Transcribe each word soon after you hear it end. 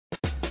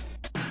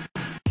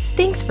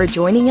Thanks for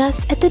joining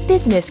us at the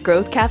Business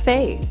Growth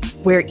Cafe,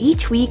 where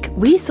each week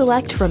we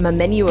select from a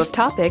menu of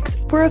topics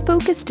for a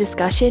focused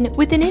discussion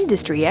with an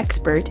industry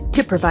expert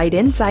to provide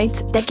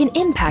insights that can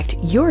impact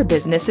your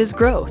business's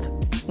growth.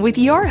 With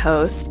your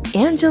host,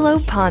 Angelo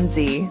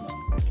Ponzi.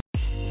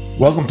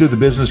 Welcome to the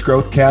Business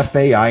Growth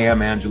Cafe. I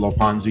am Angelo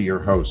Ponzi, your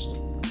host.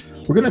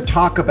 We're going to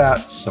talk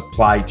about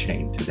supply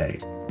chain today.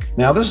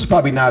 Now, this is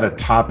probably not a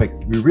topic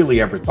we really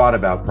ever thought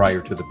about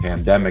prior to the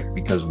pandemic.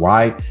 Because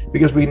why?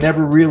 Because we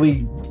never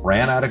really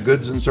ran out of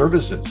goods and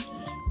services,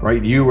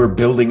 right? You were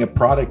building a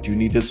product, you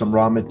needed some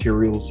raw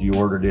materials, you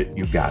ordered it,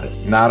 you got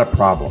it. Not a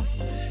problem.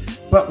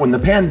 But when the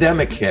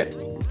pandemic hit,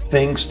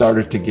 things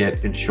started to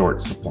get in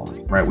short supply,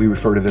 right? We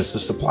refer to this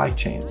as supply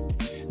chain.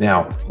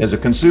 Now, as a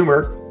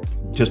consumer,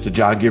 just to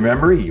jog your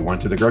memory, you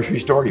went to the grocery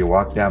store, you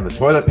walked down the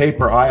toilet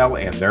paper aisle,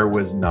 and there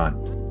was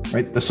none.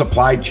 Right? The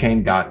supply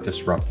chain got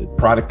disrupted.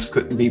 Products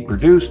couldn't be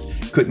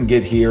produced, couldn't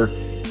get here,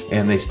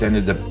 and they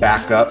tended to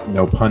back up,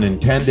 no pun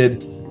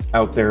intended,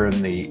 out there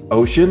in the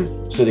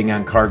ocean, sitting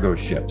on cargo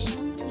ships.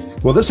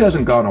 Well, this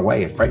hasn't gone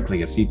away.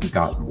 Frankly, it's even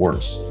gotten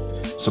worse.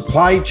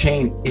 Supply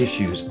chain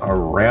issues are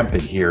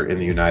rampant here in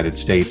the United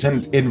States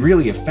and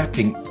really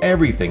affecting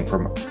everything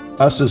from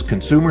us as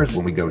consumers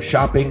when we go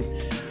shopping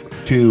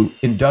to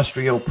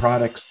industrial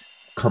products,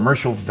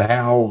 commercial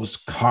valves,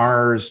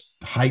 cars,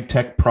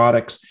 high-tech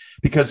products,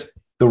 because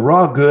the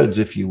raw goods,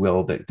 if you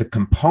will, the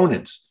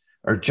components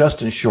are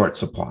just in short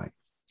supply.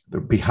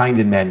 They're behind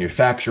in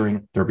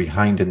manufacturing, they're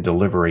behind in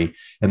delivery,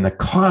 and the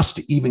cost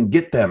to even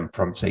get them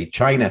from, say,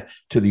 China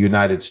to the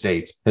United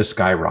States has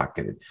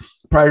skyrocketed.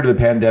 Prior to the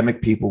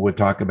pandemic, people would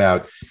talk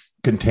about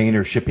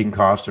container shipping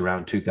costs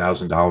around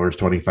 $2,000,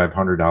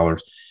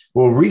 $2,500.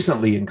 Well,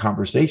 recently in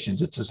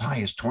conversations, it's as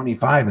high as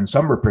 $25,000, and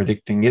some are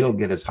predicting it'll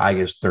get as high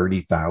as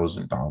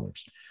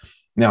 $30,000.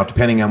 Now,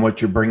 depending on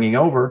what you're bringing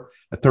over,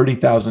 a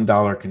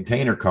 $30,000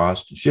 container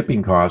cost,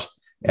 shipping cost,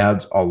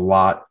 adds a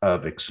lot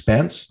of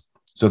expense.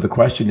 So the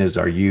question is,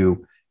 are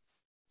you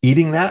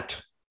eating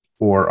that?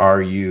 Or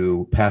are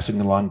you passing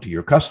along to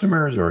your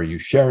customers? Or are you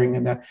sharing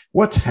in that?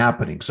 What's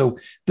happening? So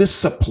this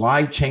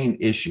supply chain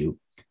issue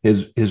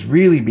has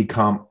really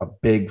become a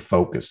big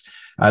focus.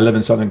 I live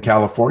in Southern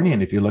California,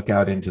 and if you look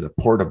out into the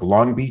port of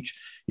Long Beach,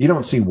 you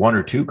don't see one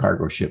or two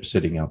cargo ships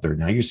sitting out there.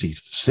 Now you see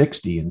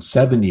 60 and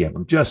 70 of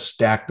them just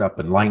stacked up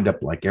and lined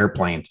up like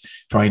airplanes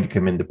trying to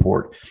come into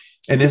port.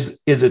 And is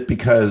it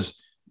because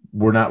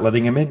we're not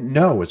letting them in?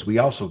 No, it's we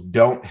also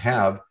don't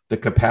have the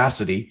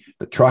capacity,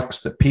 the trucks,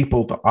 the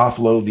people to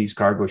offload these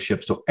cargo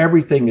ships. So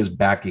everything is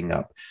backing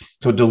up.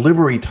 So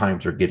delivery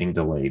times are getting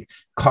delayed,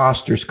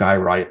 costs are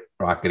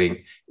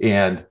skyrocketing,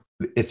 and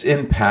it's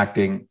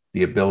impacting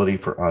the ability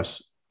for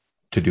us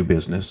to do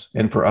business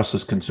and for us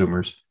as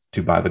consumers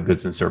to buy the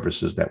goods and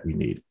services that we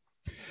need.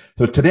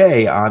 So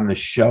today on the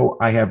show,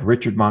 I have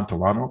Richard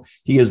Montolano.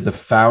 He is the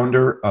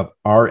founder of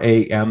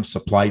RAM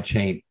Supply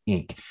Chain,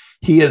 Inc.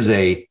 He is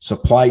a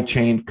supply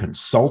chain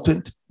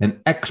consultant,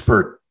 an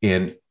expert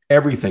in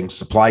everything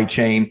supply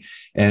chain,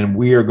 and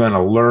we are going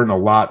to learn a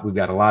lot. We've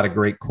got a lot of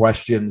great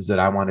questions that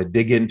I want to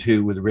dig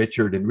into with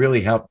Richard and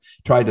really help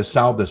try to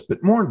solve this.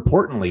 But more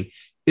importantly,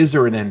 is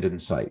there an end in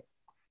sight?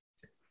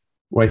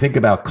 When I think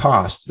about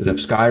costs that have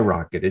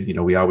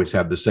skyrocketed, we always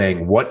have the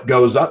saying, what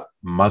goes up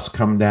must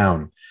come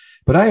down.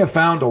 But I have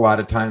found a lot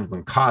of times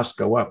when costs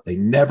go up, they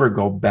never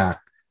go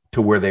back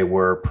to where they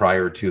were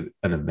prior to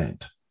an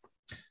event.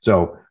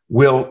 So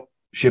will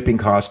shipping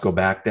costs go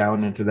back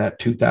down into that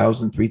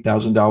 $2,000,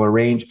 $3,000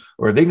 range,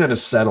 or are they going to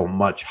settle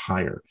much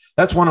higher?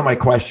 That's one of my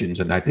questions,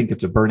 and I think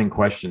it's a burning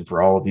question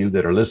for all of you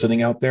that are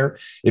listening out there.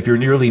 If you're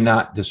nearly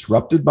not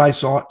disrupted by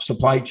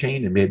supply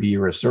chain, and maybe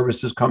you're a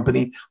services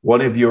company, one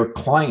of your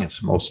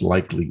clients most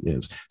likely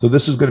is. So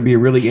this is going to be a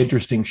really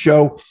interesting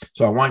show.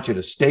 So I want you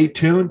to stay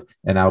tuned,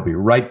 and I'll be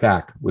right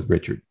back with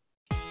Richard.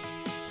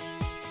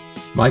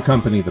 My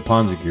company, the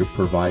Ponzi Group,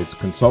 provides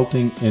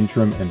consulting,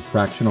 interim, and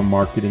fractional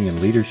marketing and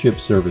leadership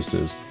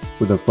services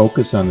with a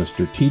focus on the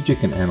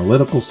strategic and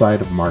analytical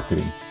side of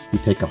marketing. We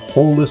take a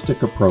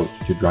holistic approach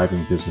to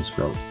driving business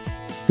growth.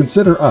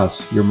 Consider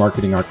us your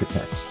marketing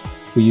architects.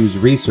 We use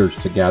research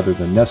to gather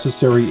the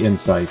necessary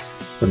insights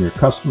from your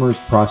customers,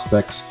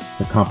 prospects,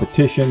 the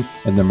competition,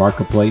 and the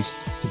marketplace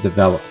to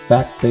develop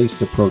fact-based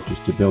approaches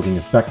to building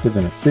effective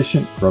and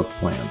efficient growth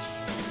plans.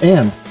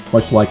 And,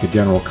 much like a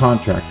general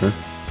contractor,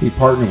 we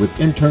partner with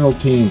internal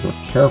teams of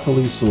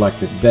carefully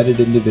selected, vetted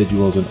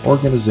individuals and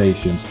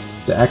organizations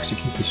to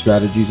execute the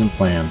strategies and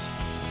plans,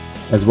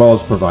 as well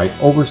as provide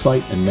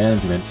oversight and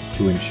management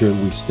to ensure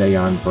we stay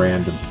on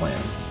brand and plan.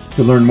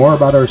 To learn more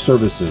about our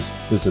services,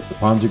 visit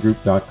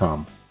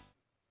theponzigroup.com.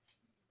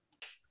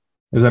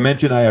 As I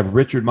mentioned, I have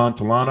Richard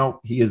Montolano.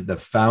 He is the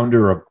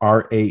founder of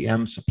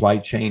RAM Supply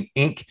Chain,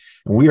 Inc.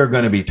 And we are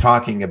going to be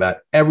talking about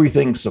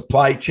everything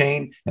supply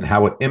chain and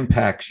how it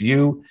impacts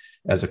you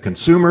as a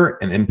consumer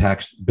and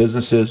impacts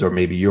businesses or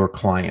maybe your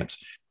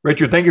clients.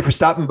 Richard, thank you for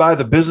stopping by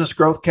the Business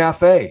Growth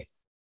Cafe.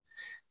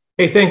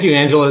 Hey, thank you,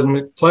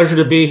 Angela. Pleasure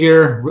to be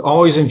here. We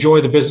always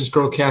enjoy the Business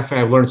Growth Cafe.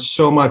 I've learned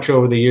so much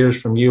over the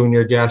years from you and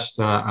your guests.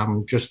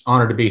 I'm just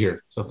honored to be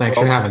here. So thanks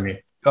for Well, having me.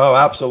 oh,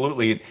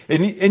 absolutely.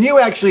 And you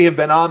actually have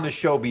been on the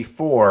show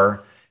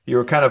before. You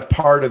were kind of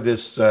part of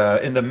this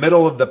in the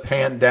middle of the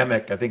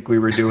pandemic. I think we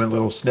were doing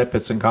little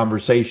snippets and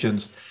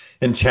conversations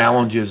and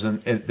challenges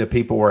and that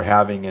people were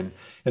having. And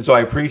so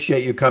I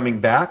appreciate you coming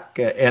back.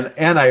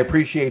 And I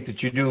appreciate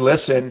that you do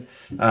listen.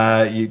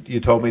 You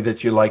told me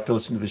that you like to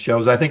listen to the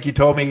shows. I think you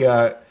told me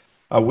a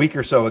week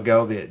or so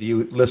ago that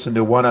you listened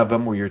to one of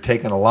them where you're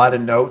taking a lot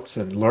of notes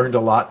and learned a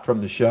lot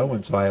from the show.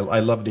 And so I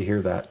love to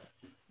hear that.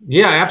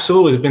 Yeah,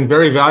 absolutely. It's been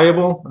very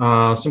valuable.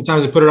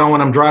 Sometimes I put it on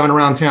when I'm driving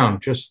around town,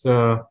 just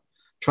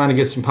trying to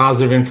get some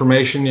positive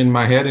information in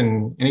my head.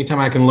 And anytime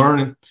I can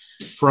learn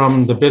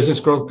from the Business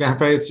Growth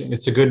Cafe,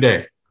 it's a good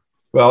day.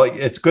 Well,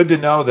 it's good to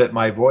know that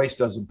my voice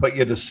doesn't put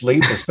you to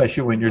sleep,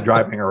 especially when you're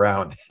driving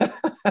around.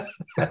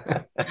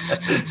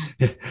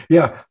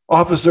 Yeah,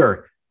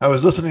 officer, I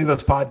was listening to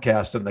this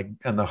podcast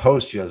and the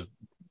host just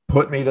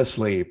put me to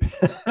sleep.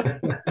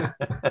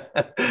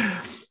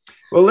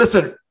 Well,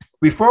 listen,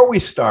 before we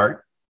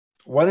start,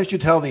 why don't you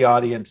tell the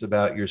audience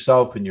about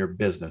yourself and your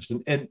business?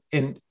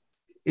 And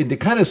to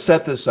kind of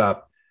set this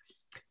up,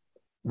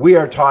 we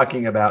are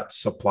talking about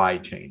supply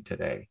chain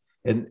today.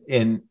 And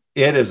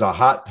it is a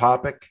hot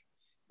topic.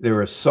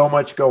 There is so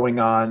much going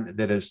on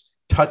that is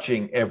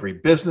touching every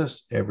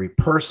business, every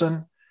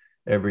person,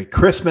 every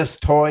Christmas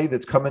toy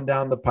that's coming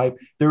down the pipe.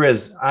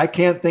 I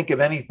can't think of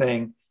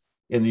anything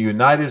in the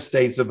United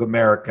States of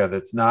America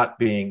that's not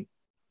being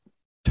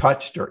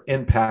touched or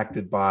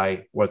impacted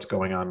by what's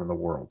going on in the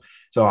world.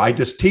 So I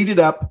just teed it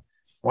up.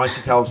 Why don't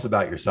you tell us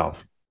about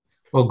yourself?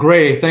 Well,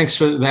 great. Thanks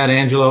for that,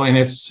 Angelo. And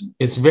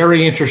it's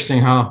very interesting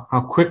how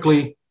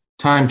quickly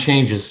time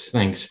changes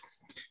things.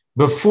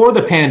 Before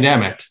the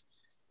pandemic,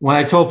 when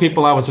I told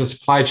people I was a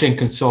supply chain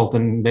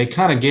consultant, they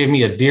kind of gave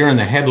me a deer in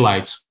the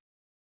headlights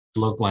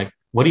look like,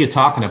 what are you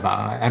talking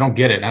about? I don't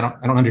get it. I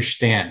don't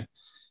understand.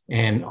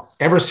 And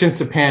ever since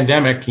the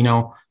pandemic,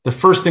 the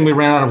first thing we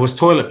ran out of was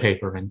toilet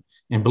paper.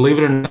 And believe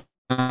it or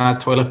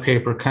not, toilet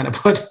paper kind of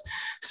put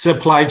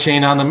supply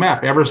chain on the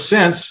map. Ever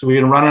since,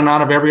 we've been running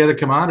out of every other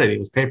commodity. It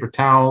was paper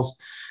towels,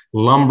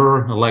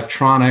 lumber,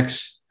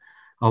 electronics,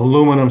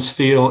 aluminum,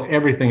 steel.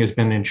 Everything has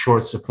been in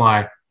short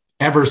supply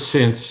ever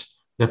since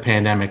the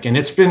pandemic. And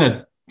it's been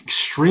an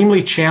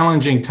extremely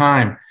challenging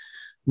time,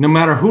 no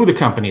matter who the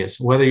company is,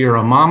 whether you're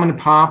a mom and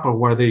pop or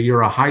whether you're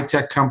a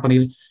high-tech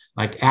company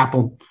like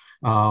Apple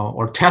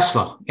or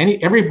Tesla.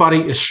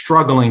 Everybody is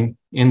struggling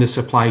in the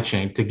supply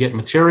chain to get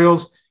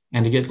materials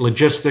and to get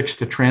logistics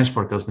to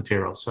transport those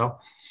materials. So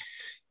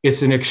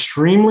it's an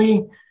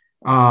extremely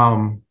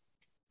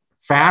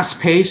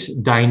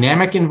fast-paced,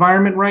 dynamic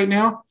environment right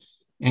now.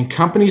 And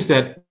companies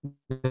that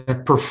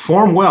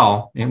perform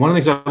well, and one of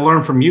the things I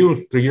learned from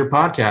you through your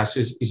podcast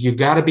is you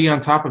got to be on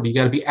top of it. You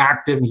got to be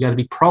active. You got to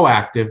be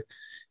proactive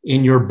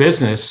in your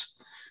business.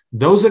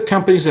 Those are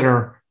companies that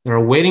are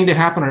waiting to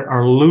happen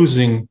are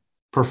losing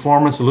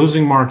performance,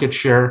 losing market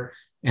share,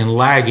 and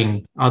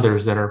lagging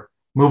others that are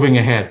moving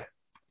ahead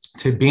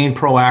to being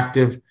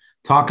proactive,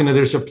 talking to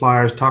their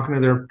suppliers, talking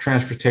to their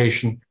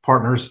transportation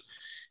partners,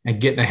 and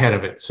getting ahead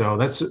of it. So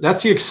that's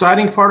the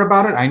exciting part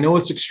about it. I know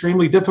it's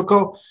extremely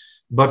difficult,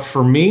 but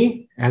for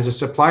me as a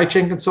supply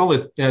chain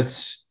consultant,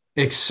 it's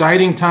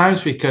exciting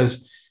times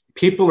because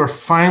people are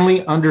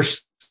finally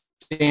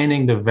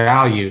understanding the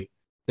value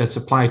that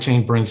supply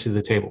chain brings to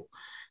the table.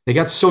 They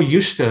got so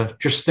used to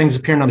just things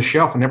appearing on the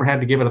shelf and never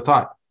had to give it a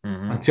thought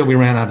until we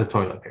ran out of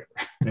toilet paper.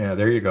 Yeah,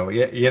 there you go.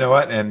 Yeah, you know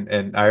what?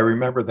 And I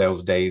remember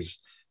those days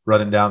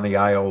running down the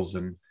aisles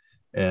and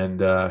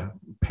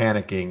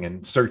panicking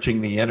and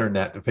searching the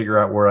internet to figure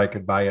out where I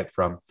could buy it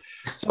from.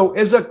 So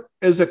as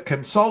a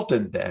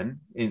consultant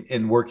then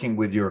in working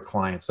with your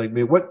clients, like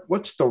me,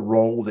 what's the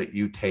role that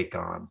you take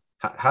on?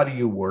 How do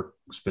you work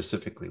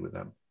specifically with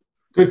them?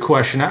 Good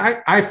question.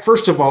 I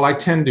first of all, I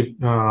tend to,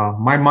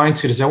 my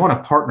mindset is I want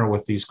to partner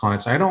with these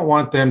clients. I don't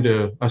want them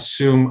to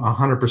assume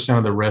 100%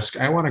 of the risk.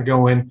 I want to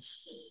go in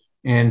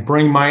and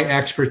bring my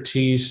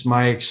expertise,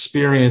 my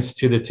experience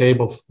to the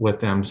table with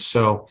them.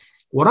 So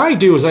what I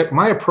do is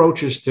my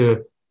approach is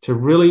to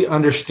really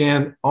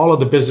understand all of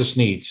the business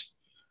needs.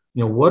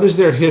 What is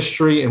their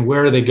history and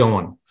where are they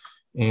going?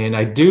 And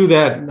I do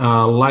that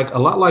like a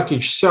lot like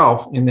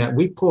yourself in that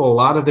we pull a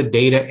lot of the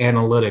data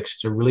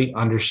analytics to really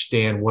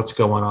understand what's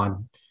going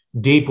on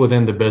deep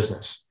within the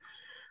business.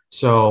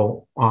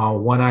 So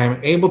when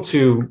I'm able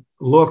to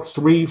look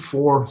 3,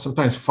 4,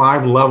 sometimes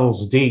 5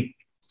 levels deep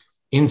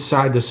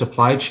inside the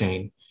supply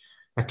chain,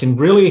 I can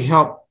really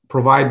help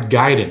provide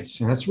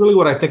guidance. And that's really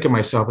what I think of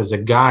myself as a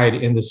guide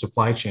in the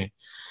supply chain.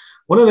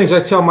 One of the things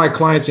I tell my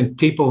clients and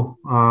people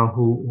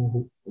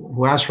who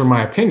ask for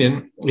my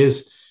opinion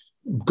is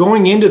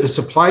going into the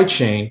supply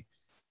chain,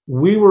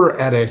 we were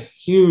at a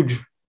huge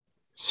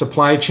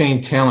supply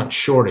chain talent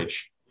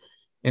shortage.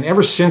 And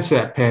ever since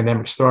that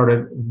pandemic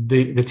started,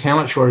 the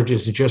talent shortage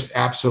is just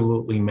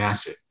absolutely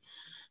massive.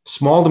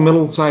 Small to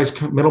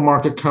middle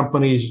market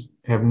companies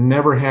have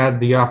never had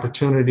the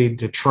opportunity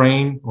to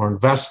train or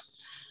invest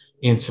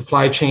in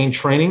supply chain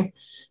training.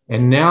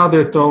 And now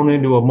they're thrown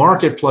into a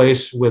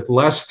marketplace with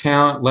less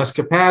talent, less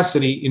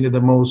capacity into the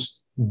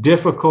most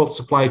difficult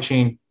supply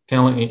chain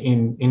talent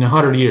in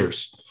 100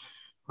 years.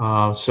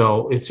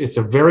 So it's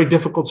a very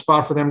difficult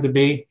spot for them to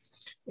be.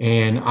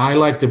 And I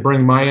like to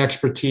bring my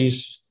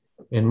expertise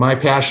and my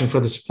passion for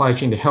the supply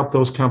chain to help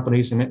those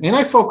companies. And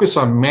I focus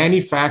on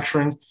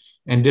manufacturing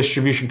and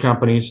distribution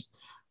companies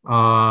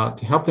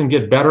to help them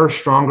get better,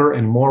 stronger,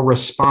 and more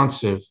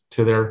responsive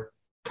to their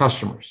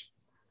customers.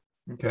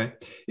 Okay.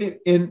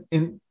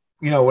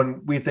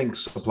 When we think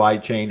supply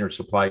chain or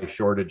supply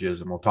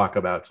shortages, and we'll talk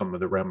about some of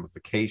the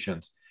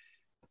ramifications,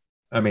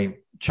 I mean,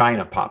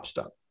 China pops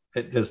up.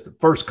 It is the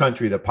first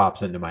country that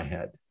pops into my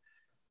head.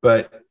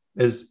 But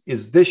is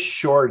this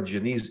shortage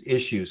and these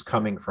issues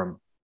coming from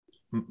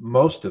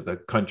most of the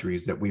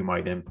countries that we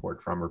might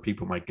import from, or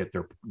people might get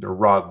their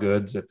raw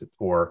goods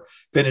or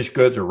finished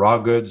goods or raw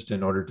goods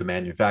in order to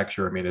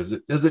manufacture? I mean, is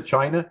it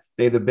China?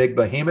 They the big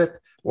behemoth,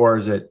 or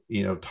is it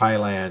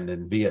Thailand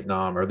and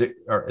Vietnam, or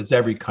is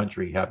every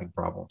country having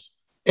problems?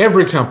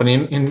 Every company,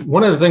 and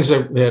one of the things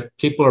that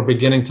people are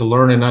beginning to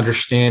learn and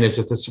understand is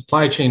that the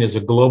supply chain is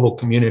a global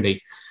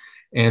community,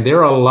 and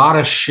there are a lot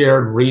of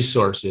shared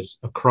resources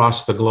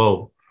across the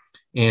globe.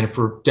 And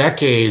for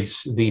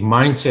decades, the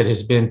mindset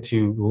has been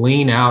to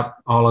lean out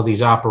all of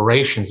these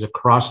operations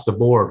across the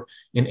board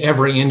in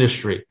every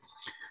industry.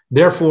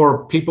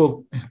 Therefore,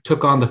 people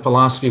took on the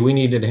philosophy we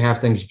needed to have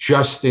things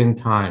just in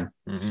time.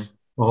 Mm-hmm.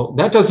 Well,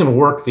 that doesn't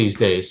work these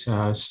days.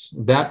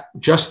 That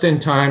just in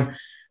time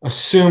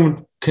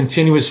assumed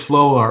continuous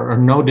flow or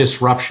no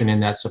disruption in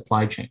that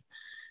supply chain.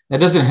 That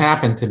doesn't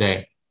happen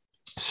today.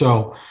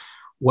 So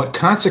what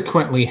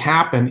consequently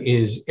happened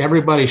is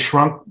everybody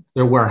shrunk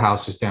their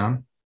warehouses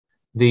down.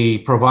 The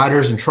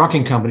providers and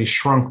trucking companies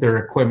shrunk their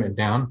equipment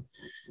down,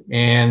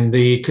 and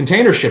the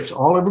container ships,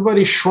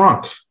 everybody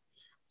shrunk.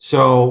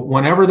 So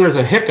whenever there's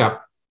a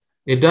hiccup,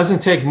 it doesn't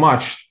take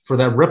much for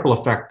that ripple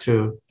effect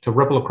to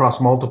ripple across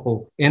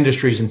multiple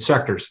industries and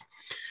sectors.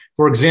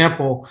 For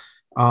example,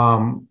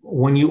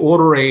 when you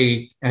order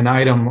an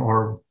item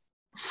or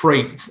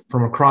freight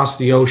from across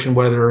the ocean,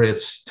 whether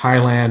it's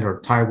Thailand or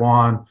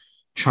Taiwan,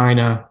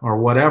 China, or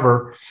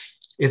whatever,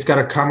 it's got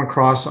to come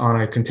across on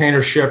a container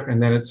ship,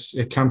 and then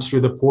it comes through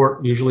the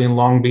port, usually in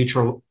Long Beach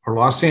or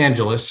Los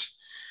Angeles,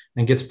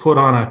 and gets put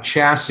on a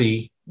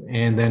chassis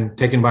and then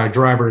taken by a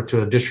driver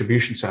to a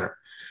distribution center.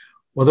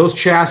 Well, those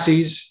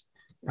chassis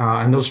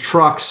and those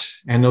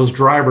trucks and those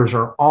drivers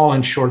are all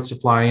in short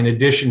supply in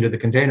addition to the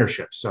container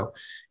ships. So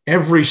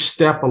every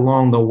step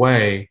along the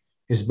way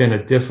has been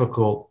a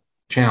difficult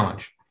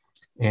challenge.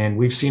 And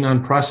we've seen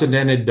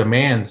unprecedented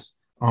demands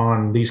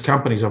on these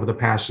companies over the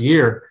past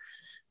year.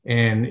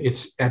 And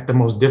it's at the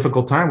most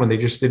difficult time when they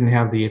just didn't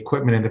have the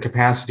equipment and the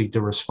capacity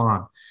to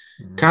respond.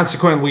 Mm-hmm.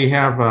 Consequently, we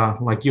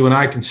have, like you and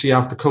I can see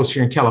off the coast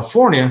here in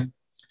California,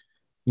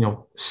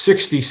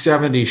 60,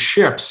 70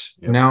 ships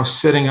now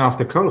sitting off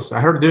the coast. I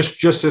heard this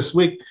just this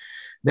week.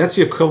 That's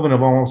the equivalent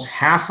of almost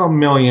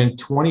 500,000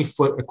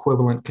 20-foot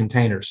equivalent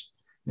containers.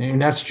 And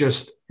that's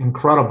just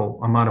incredible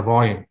amount of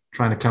volume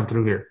trying to come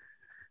through here.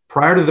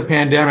 Prior to the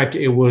pandemic,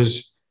 it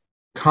was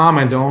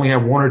common to only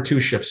have one or two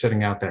ships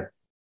sitting out there.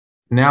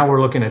 Now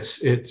we're looking at,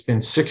 it's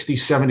been 60,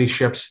 70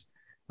 ships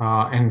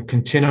and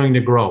continuing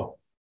to grow.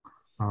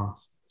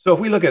 So if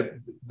we look at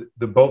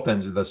the both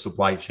ends of the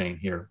supply chain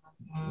here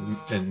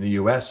in the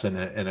U.S. and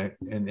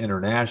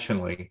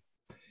internationally,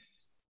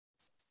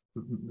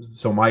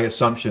 so my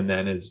assumption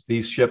then is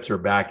these ships are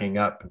backing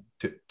up,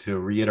 to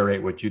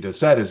reiterate what you just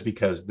said, is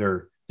because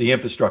the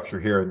infrastructure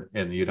here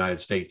in the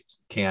United States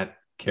can't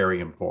carry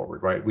them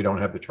forward, right? We don't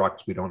have the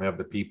trucks, we don't have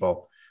the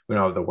people, we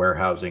don't have the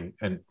warehousing,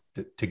 and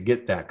to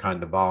get that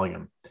kind of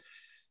volume.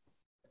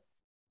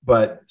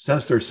 But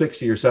since there's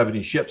 60 or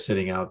 70 ships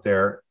sitting out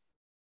there,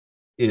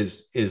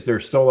 is there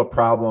still a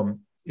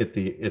problem at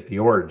the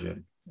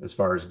origin as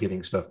far as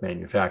getting stuff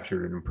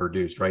manufactured and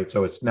produced, right?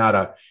 So it's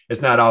not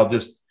all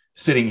just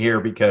sitting here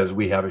because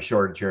we have a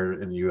shortage here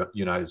in the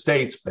United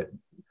States, but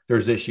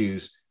there's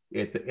issues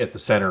at the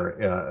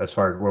center as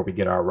far as where we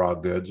get our raw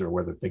goods or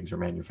whether things are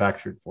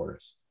manufactured for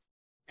us.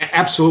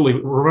 Absolutely.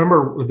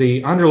 Remember,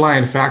 the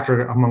underlying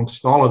factor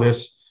amongst all of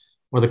this,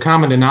 or the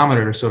common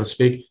denominator, so to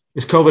speak,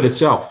 is COVID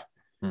itself.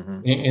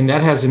 Mm-hmm. And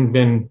that hasn't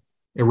been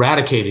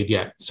eradicated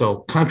yet. So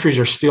countries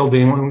are still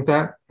dealing with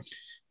that.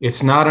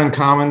 It's not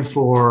uncommon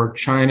for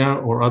China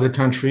or other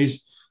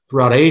countries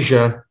throughout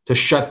Asia to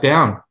shut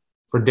down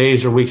for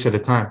days or weeks at a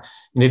time.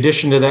 In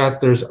addition to that,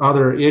 there's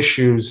other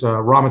issues,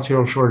 raw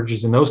material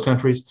shortages in those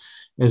countries,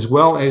 as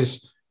well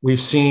as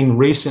we've seen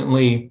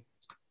recently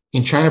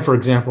in China, for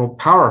example,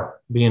 power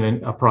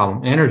being a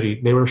problem, energy.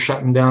 They were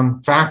shutting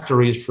down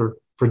factories for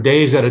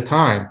days at a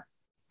time.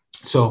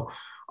 So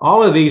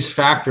all of these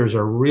factors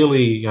are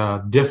really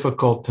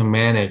difficult to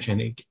manage,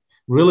 and it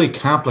really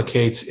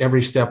complicates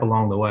every step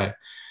along the way.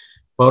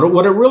 But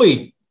what it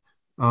really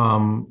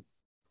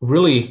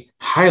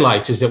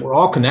highlights is that we're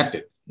all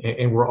connected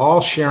and we're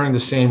all sharing the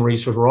same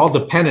resource. We're all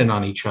dependent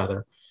on each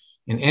other.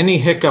 And any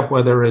hiccup,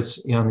 whether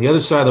it's on the other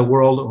side of the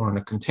world or on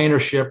a container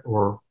ship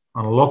or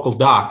on a local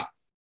dock,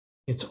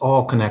 it's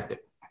all connected.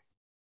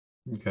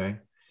 Okay.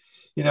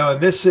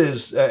 And this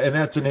is, and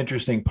that's an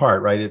interesting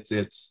part, right?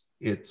 It's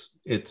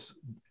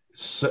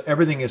so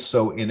everything is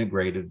so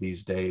integrated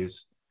these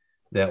days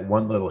that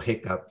one little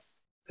hiccup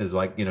is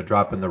like,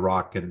 dropping the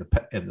rock in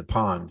the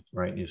pond,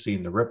 right? And you're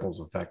seeing the ripples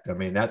effect. I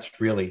mean,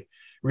 that's really,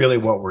 really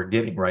what we're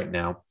getting right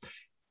now.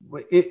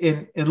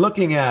 In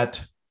looking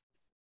at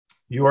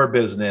your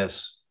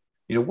business,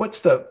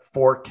 what's the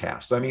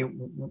forecast? I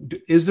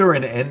mean, is there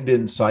an end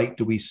in sight?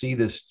 Do we see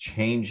this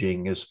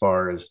changing as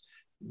far as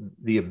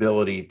the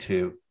ability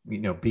to,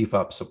 beef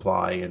up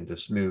supply and to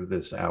smooth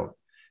this out?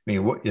 I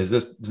mean, what is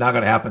this? It's not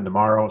going to happen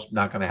tomorrow. It's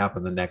not going to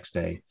happen the next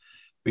day.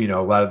 A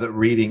lot of the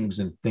readings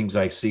and things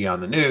I see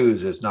on the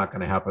news is not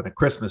going to happen at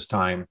Christmas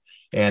time.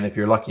 And if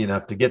you're lucky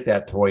enough to get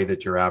that toy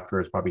that you're after,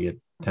 it's probably at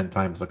 10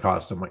 times the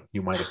cost of what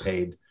you might have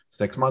paid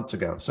 6 months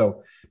ago.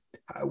 So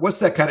what's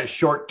that kind of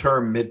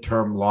short-term,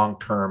 mid-term,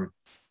 long-term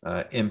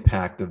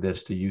impact of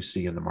this do you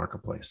see in the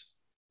marketplace?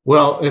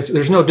 Well,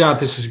 there's no doubt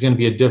this is going to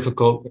be a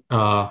difficult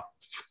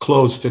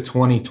close to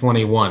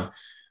 2021.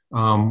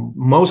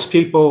 Most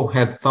people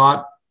had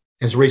thought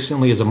as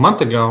recently as a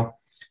month ago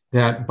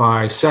that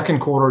by second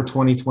quarter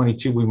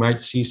 2022, we might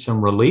see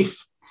some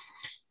relief.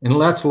 And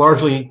that's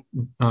largely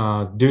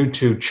due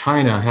to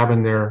China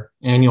having their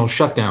annual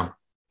shutdown,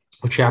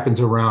 which happens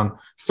around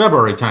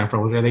February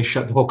timeframe, where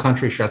the whole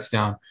country shuts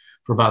down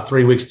for about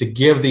 3 weeks to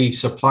give the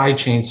supply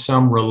chain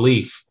some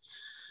relief.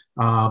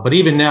 But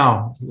even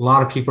now, a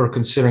lot of people are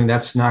considering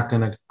that's not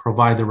going to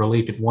provide the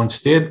relief it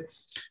once did.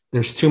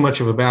 There's too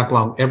much of a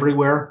backlog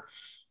everywhere.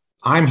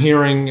 I'm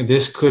hearing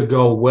this could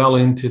go well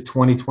into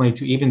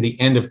 2022, even the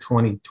end of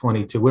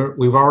 2022.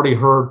 We've already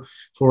heard,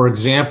 for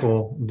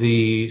example,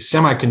 the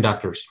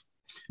semiconductors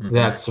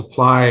that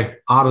supply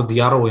out of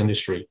the auto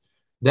industry,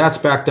 that's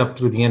backed up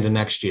through the end of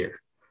next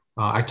year.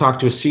 I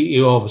talked to a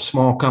CEO of a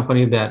small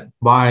company that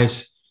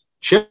buys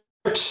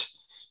chips,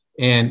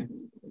 and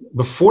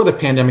before the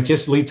pandemic,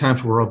 his lead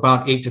times were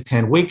about 8 to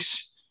 10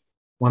 weeks.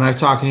 When I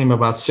talked to him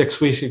about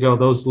 6 weeks ago,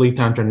 those lead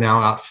times are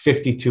now out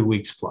 52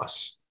 weeks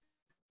plus.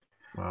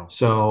 Wow.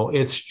 So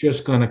it's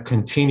just going to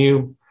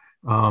continue.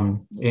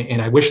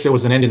 And I wish there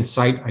was an end in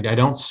sight. I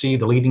don't see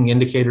the leading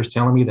indicators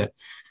telling me that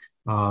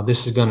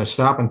this is going to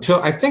stop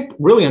until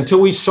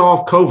we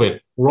solve COVID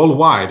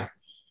worldwide.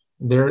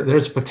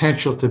 There's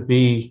potential to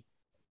be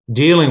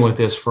dealing with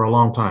this for a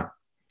long time.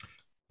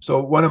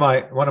 So one of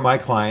my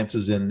clients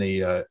is in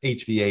the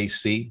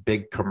HVAC,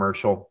 big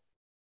commercial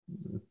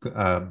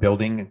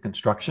building and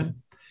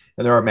construction,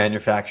 and they're a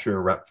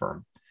manufacturer rep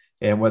firm.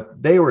 And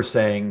what they were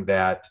saying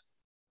that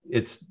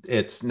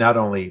it's not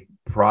only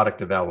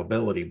product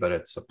availability, but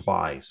it's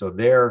supply. So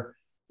their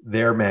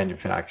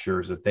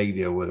manufacturers that they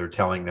deal with are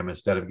telling them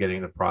instead of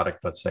getting the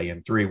product, let's say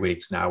in 3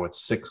 weeks, now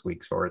it's 6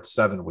 weeks or it's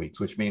 7 weeks,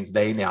 which means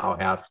they now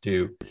have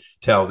to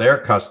tell their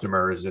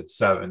customers it's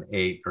 7,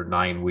 8, or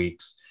 9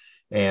 weeks.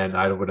 And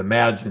I would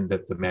imagine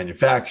that the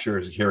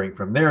manufacturers hearing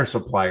from their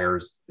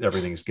suppliers,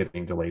 everything's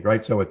getting delayed,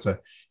 right? So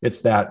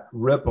it's that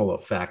ripple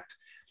effect.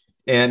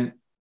 And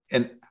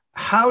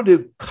how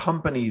do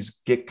companies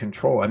get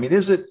control? I mean,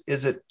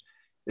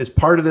 is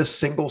part of this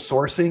single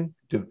sourcing?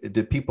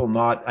 Do people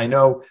not? I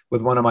know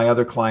with one of my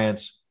other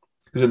clients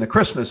who's in the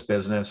Christmas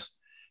business,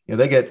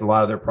 they get a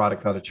lot of their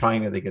product out of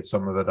China. They get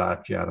some of it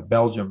actually out of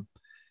Belgium.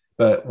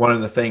 But one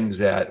of the things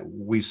that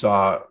we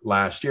saw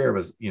last year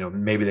was,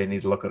 maybe they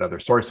need to look at other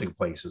sourcing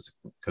places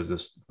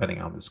because depending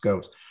on how this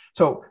goes.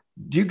 So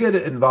do you get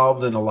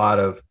involved in a lot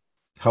of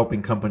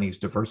helping companies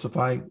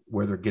diversify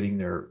where they're getting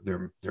their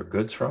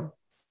goods from?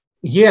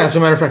 Yeah, as a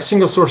matter of fact,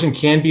 single sourcing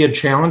can be a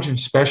challenge,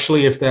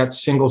 especially if that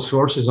single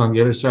source is on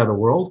the other side of the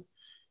world.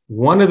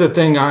 One of the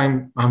things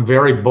I'm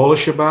very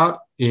bullish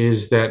about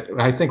is that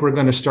I think we're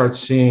going to start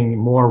seeing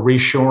more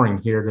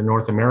reshoring here to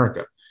North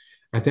America.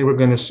 I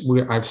think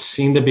I've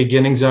seen the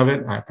beginnings of it.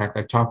 In fact,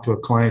 I talked to a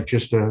client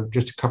just a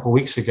couple of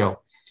weeks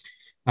ago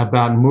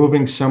about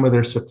moving some of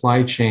their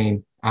supply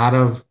chain out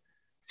of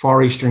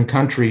Far Eastern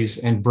countries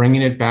and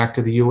bringing it back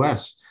to the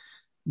U.S.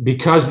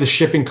 because the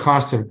shipping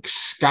costs have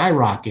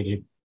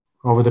skyrocketed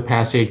over the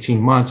past 18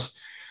 months.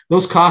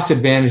 Those cost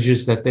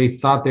advantages that they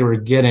thought they were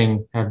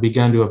getting have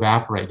begun to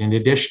evaporate. In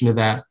addition to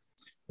that,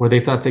 where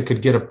they thought they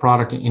could get a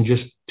product in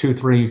just 2,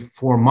 3,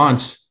 4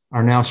 months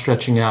are now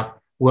stretching out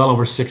well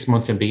over 6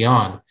 months and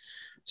beyond.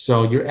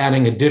 So you're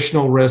adding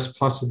additional risk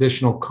plus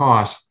additional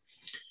cost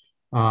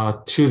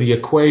to the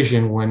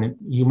equation when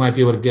you might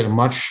be able to get a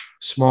much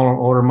smaller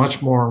order,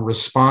 much more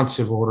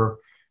responsive order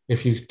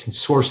if you can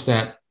source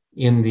that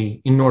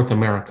in North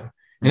America.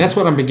 And that's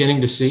what I'm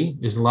beginning to see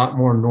is a lot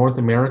more North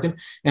American.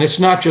 And it's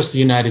not just the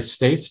United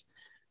States,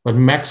 but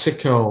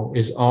Mexico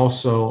is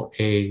also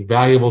a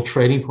valuable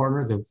trading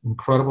partner. The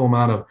incredible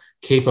amount of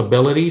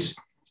capabilities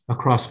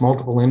across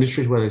multiple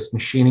industries, whether it's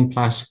machining,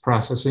 plastic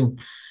processing,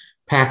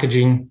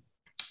 packaging,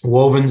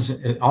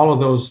 wovens, all of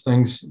those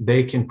things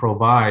they can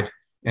provide.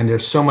 And they're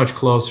so much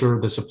closer.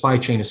 The supply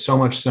chain is so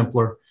much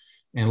simpler.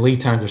 and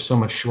lead times are so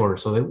much shorter.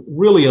 So it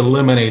really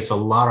eliminates a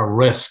lot of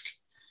risk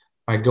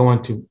by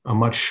going to a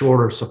much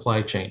shorter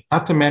supply chain.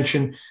 Not to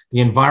mention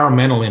the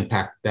environmental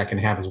impact that can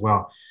have as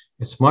well.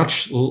 It's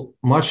much more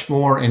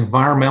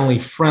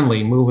environmentally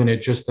friendly moving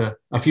it just a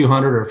few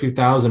hundred or a few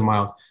thousand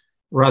miles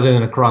rather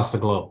than across the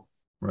globe.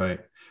 Right.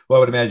 Well, I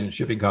would imagine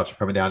shipping costs are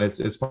coming down.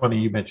 It's funny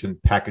you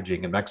mentioned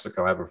packaging in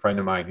Mexico. I have a friend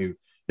of mine who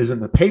is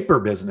in the paper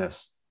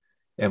business,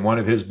 and one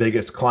of his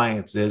biggest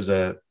clients is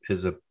a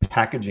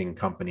packaging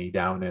company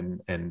down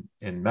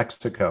in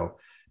Mexico.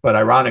 But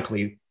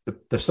ironically,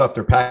 the stuff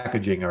they're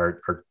packaging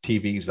are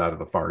TVs out of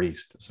the Far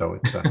East. So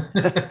it's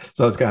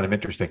so it's kind of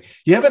interesting.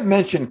 You haven't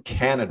mentioned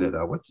Canada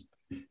though.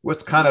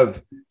 What's kind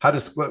of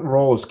what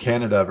role is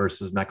Canada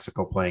versus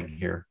Mexico playing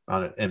here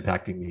on it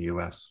impacting the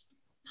U.S.?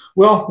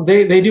 Well,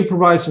 they do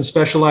provide some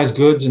specialized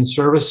goods and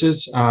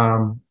services.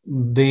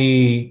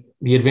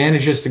 The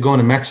advantages to going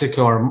to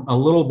Mexico are a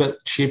little bit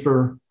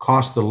cheaper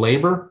cost of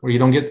labor, where you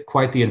don't get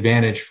quite the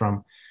advantage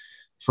from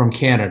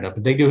Canada.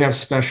 But they do have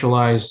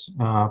specialized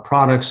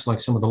products like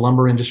some of the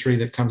lumber industry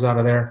that comes out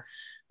of there.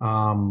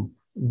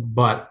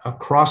 But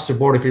across the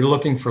board, if you're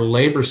looking for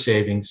labor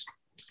savings,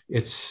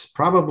 it's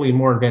probably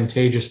more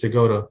advantageous to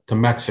go to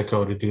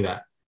Mexico to do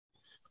that.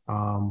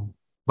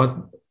 But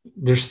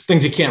there's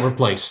things you can't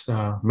replace,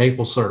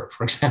 maple syrup,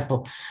 for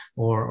example,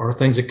 or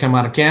things that come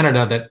out of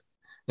Canada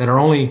that are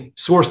only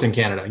sourced in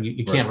Canada.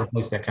 You can't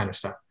replace that kind of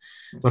stuff.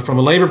 But from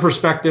a labor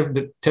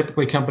perspective,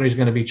 typically companies are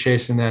going to be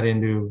chasing that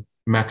into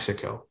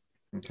Mexico.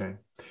 Okay.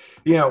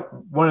 You know,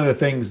 one of the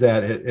things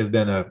that has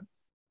been a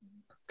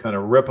kind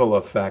of ripple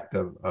effect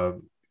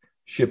of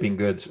shipping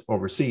goods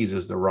overseas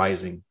is the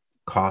rising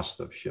cost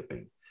of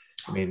shipping.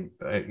 I mean,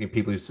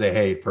 people used to say,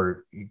 hey,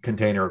 for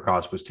container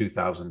cost was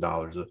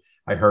 $2,000.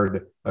 I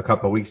heard a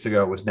couple of weeks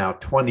ago it was now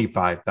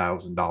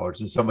 $25,000,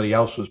 and somebody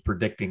else was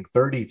predicting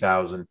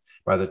 $30,000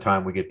 by the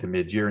time we get to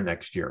mid-year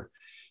next year.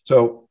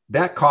 So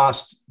that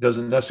cost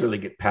doesn't necessarily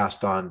get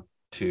passed on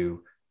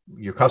to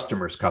your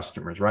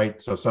customers,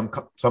 right? So some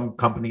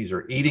companies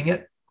are eating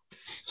it,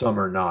 some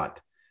are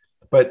not.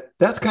 But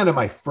that's kind of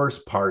my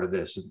first part of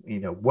this. You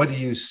know, what do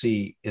you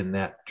see in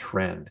that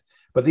trend?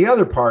 But the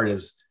other part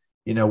is,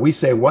 you know, we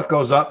say what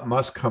goes up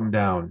must come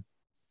down.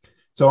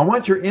 So I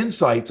want your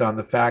insights on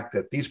the fact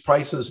that these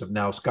prices have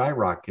now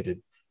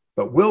skyrocketed,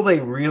 but will they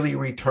really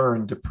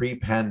return to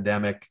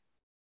pre-pandemic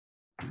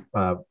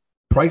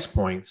price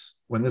points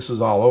when this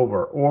is all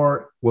over,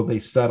 or will they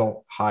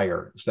settle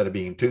higher? Instead of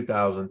being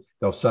 2,000,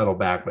 they'll settle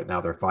back, but now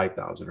they're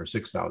 5,000 or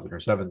 6,000 or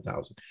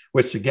 7,000,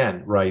 which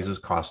again rises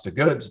cost of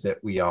goods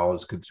that we all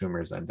as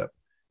consumers end up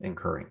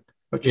incurring.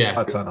 What's your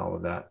thoughts on all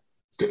of that?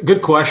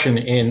 Good question.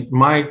 And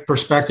my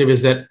perspective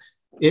is that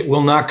it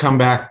will not come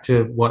back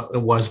to what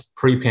it was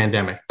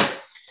pre-pandemic.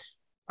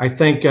 I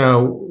think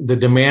the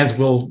demands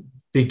will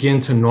begin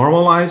to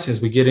normalize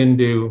as we get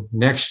into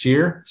next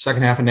year,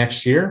 second half of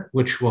next year,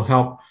 which will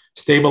help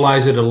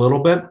stabilize it a little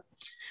bit.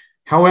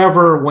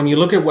 However, when you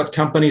look at what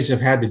companies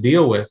have had to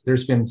deal with,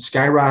 there's been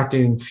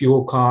skyrocketing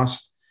fuel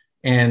costs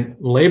and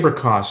labor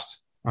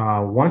costs.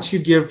 Once you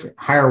give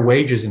higher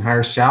wages and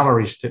higher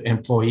salaries to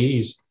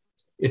employees,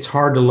 it's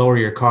hard to lower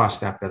your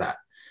cost after that.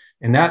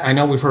 And that, I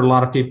know we've heard a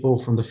lot of people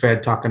from the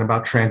Fed talking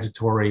about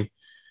transitory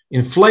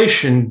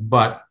inflation,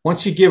 but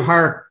once you give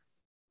higher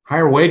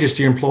wages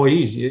to your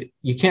employees,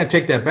 you can't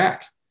take that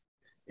back.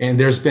 And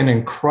there's been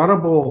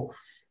incredible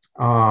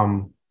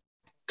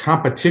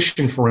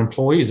competition for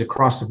employees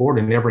across the board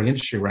in every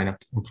industry right now.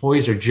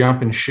 Employees are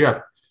jumping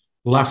ship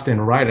left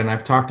and right. And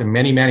I've talked to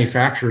many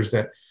manufacturers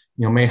that,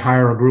 you know, may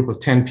hire a group of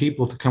 10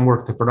 people to come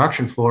work the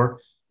production floor,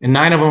 and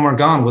 9 of them are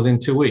gone within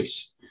 2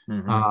 weeks.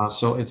 Mm-hmm.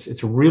 So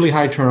it's a really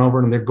high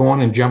turnover, and they're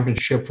going and jumping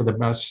ship for the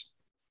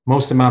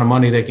most amount of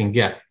money they can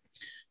get.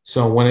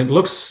 So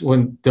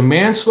when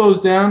demand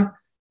slows down,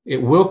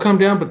 it will come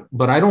down,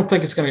 but I don't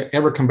think it's going to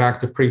ever come back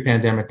to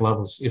pre-pandemic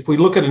levels. If we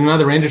look at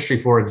another industry,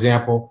 for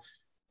example,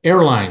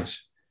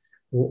 airlines.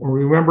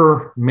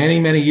 Remember,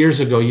 many years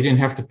ago, you didn't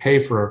have to pay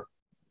for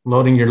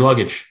loading your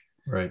luggage.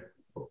 Right.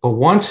 But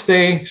once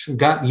they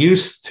got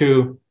used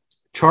to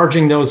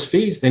charging those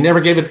fees, they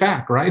never gave it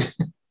back, right?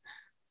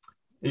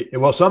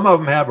 Well, some of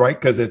them have, right?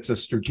 Because it's a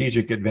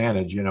strategic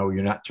advantage. You know,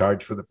 you're not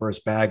charged for the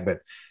first bag,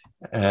 but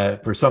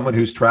for someone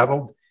who's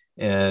traveled,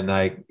 and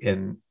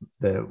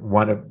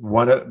one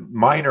of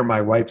mine or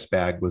my wife's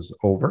bag was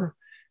over.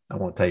 I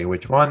won't tell you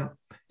which one,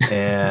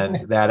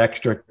 and that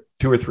extra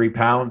 2 or 3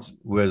 pounds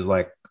was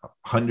like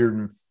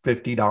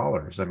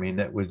 $150. I mean,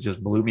 that was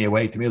just blew me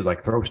away. To me, it was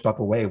like, throw stuff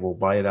away. We'll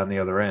buy it on the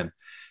other end.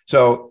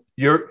 So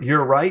you're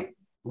right.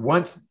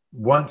 Once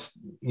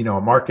you know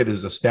a market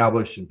is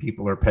established and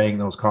people are paying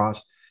those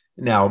costs,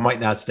 now it might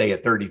not stay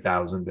at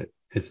 30,000, but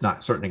it's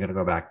not certainly going to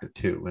go back to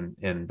 2.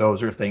 And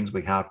those are things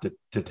we have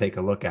to take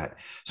a look at.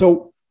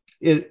 So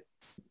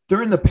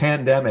during the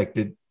pandemic,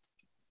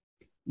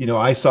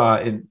 I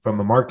saw from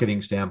a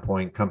marketing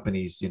standpoint,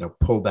 companies,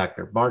 pulled back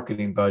their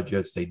marketing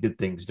budgets. They did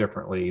things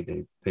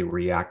differently. They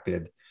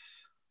reacted.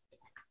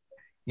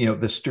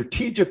 The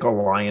strategic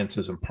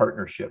alliances and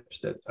partnerships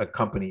that a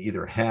company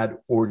either had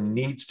or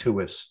needs to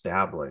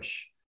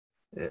establish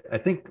I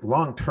think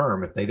long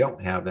term, if they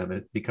don't have them,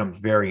 it becomes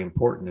very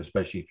important,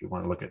 especially if you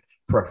want to look at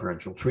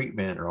preferential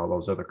treatment or all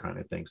those other kind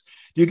of things.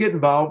 Do you get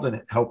involved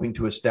in helping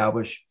to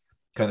establish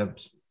kind of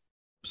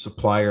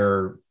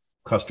supplier,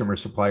 customer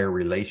supplier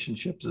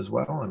relationships as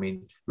well? I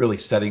mean, really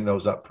setting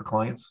those up for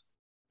clients?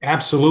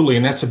 Absolutely.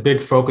 And that's a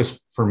big focus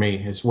for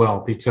me as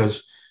well,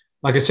 because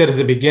like I said at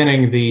the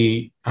beginning,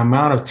 the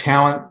amount of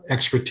talent,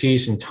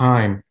 expertise, and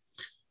time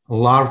a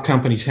lot of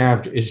companies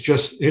have is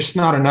just it's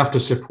not enough to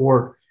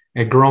support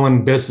a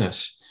growing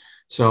business.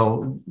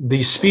 So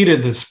the speed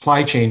of the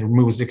supply chain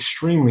moves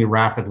extremely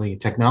rapidly.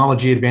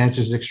 Technology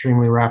advances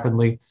extremely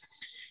rapidly.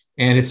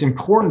 And it's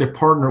important to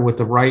partner with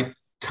the right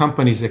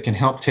companies that can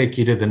help take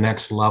you to the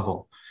next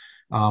level.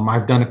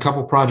 I've done a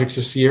couple projects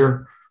this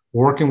year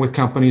working with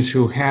companies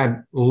who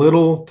had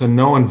little to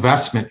no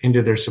investment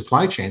into their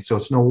supply chain. So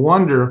it's no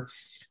wonder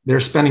they're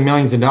spending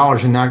millions of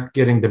dollars and not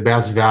getting the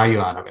best value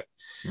out of it.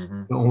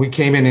 Mm-hmm. But when we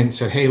came in and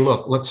said, hey,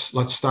 look, let's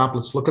stop,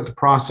 let's look at the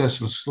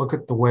process, let's look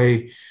at the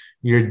way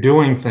you're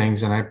doing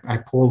things. And I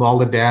pulled all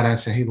the data and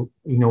said, hey,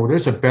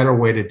 there's a better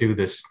way to do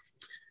this.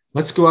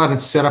 Let's go out and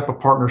set up a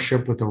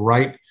partnership with the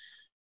right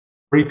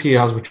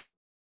 3PLs, which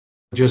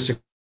just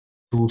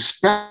who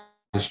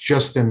specialize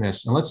just in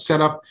this. And let's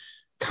set up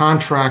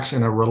contracts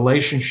and a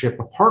relationship,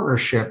 a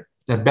partnership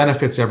that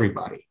benefits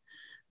everybody.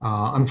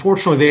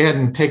 Unfortunately, they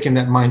hadn't taken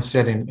that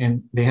mindset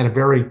and they had a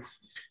very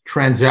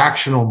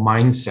transactional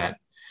mindset.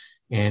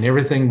 And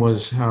everything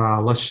was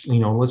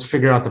let's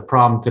figure out the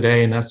problem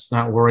today and let's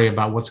not worry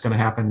about what's going to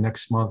happen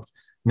next month,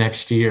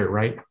 next year,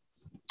 right?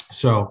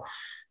 So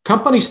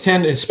companies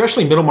tend,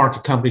 especially middle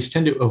market companies,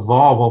 tend to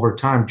evolve over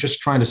time, just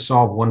trying to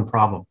solve one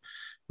problem.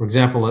 For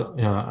example,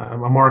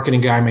 a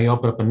marketing guy may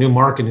open up a new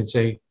market in,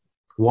 say,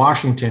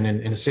 Washington,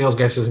 and a sales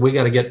guy says, we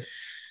got to get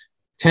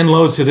 10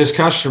 loads to this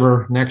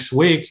customer next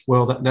week.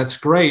 Well, that's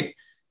great.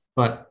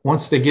 But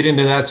once they get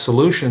into that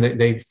solution,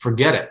 they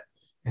forget it.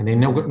 And they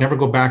never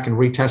go back and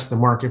retest the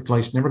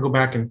marketplace, never go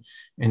back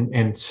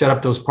and set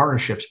up those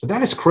partnerships. But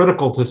that is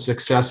critical to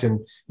success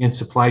in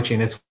supply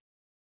chain. It's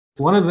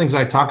one of the things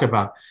I talk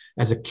about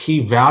as a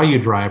key value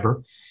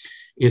driver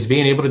is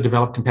being able to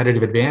develop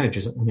competitive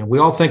advantages. We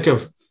all think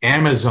of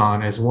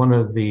Amazon as one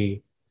of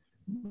the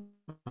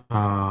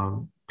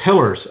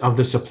pillars of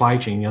the supply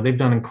chain. They've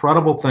done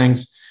incredible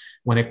things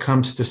when it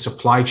comes to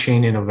supply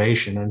chain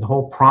innovation, and the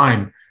whole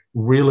Prime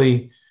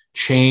really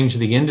changed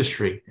the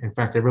industry. In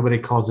fact, everybody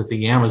calls it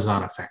the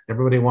Amazon effect.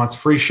 Everybody wants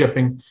free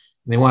shipping, and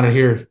they want it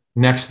here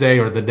next day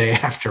or the day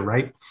after,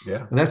 right?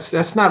 Yeah. And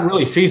that's not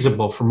really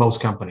feasible for most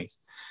companies,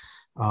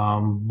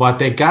 but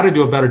they got to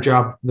do a better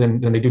job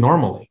than they do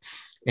normally.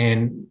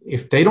 And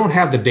if they don't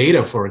have the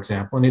data, for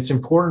example, and it's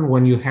important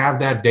when you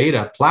have that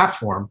data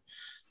platform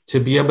to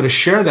be able to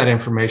share that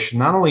information,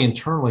 not only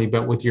internally,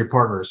 but with your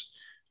partners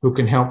who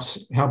can help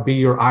be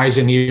your eyes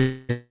and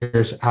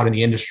ears out in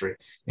the industry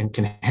and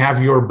can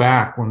have your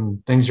back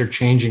when things are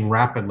changing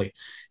rapidly.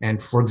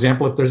 And for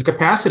example, if there's a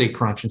capacity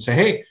crunch and say,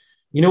 hey,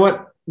 you know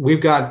what,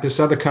 we've got this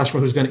other customer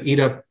who's going to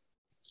eat up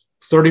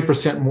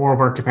 30% more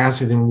of our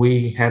capacity than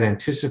we had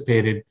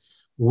anticipated.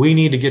 We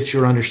need to get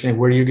your understanding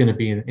where you're going to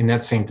be in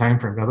that same time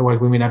frame. Otherwise,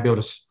 we may not be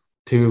able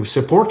to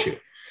support you.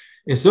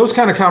 It's those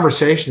kind of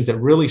conversations that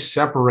really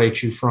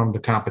separate you from the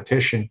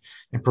competition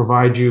and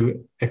provide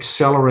you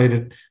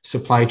accelerated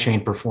supply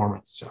chain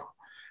performance. So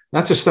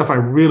that's the stuff I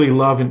really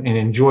love and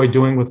enjoy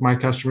doing with my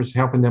customers,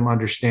 helping them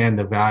understand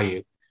the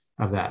value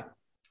of that.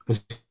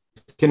 Because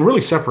it can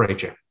really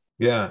separate you.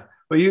 Yeah.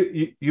 Well,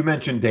 you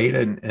mentioned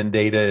data, and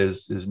data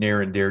is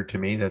near and dear to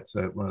me. That's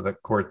one of the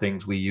core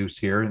things we use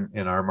here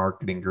in our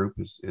marketing group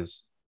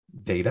is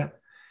data.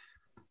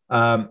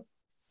 But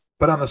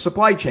on the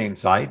supply chain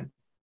side,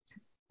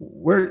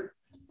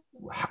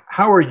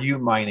 how are you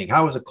mining?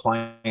 How is a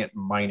client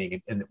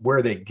mining, and where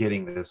are they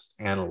getting this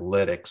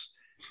analytics?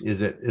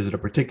 Is it a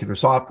particular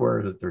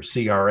software? Is it their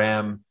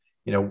CRM?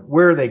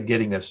 Where are they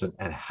getting this,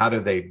 and how do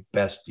they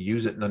best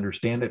use it and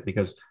understand it?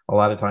 Because a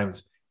lot of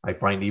times I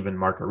find even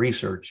market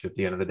research, at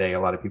the end of the day, a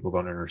lot of people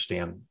don't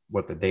understand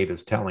what the data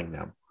is telling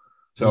them.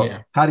 So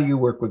How do you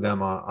work with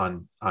them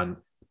on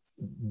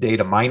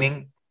data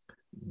mining,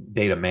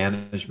 data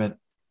management,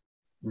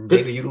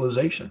 data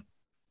utilization?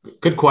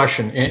 Good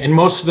question. And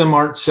most of them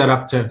aren't set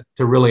up to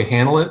really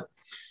handle it.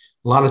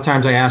 A lot of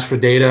times I ask for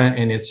data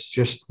and it's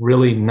just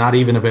really not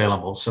even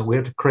available. So we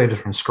have to create it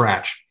from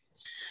scratch.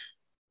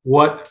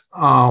 Where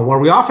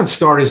we often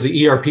start is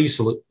the ERP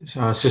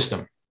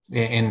system.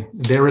 And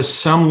there is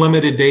some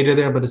limited data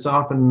there, but it's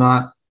often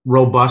not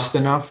robust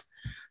enough.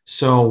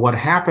 So what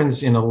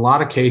happens in a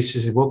lot of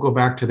cases is we'll go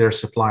back to their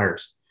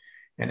suppliers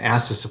and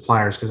ask the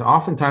suppliers, because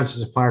oftentimes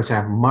the suppliers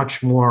have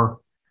much more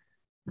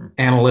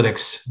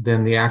analytics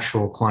than the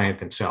actual client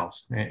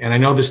themselves. And I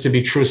know this to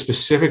be true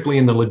specifically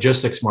in the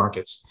logistics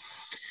markets.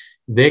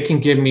 They can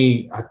give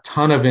me a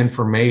ton of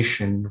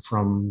information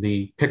from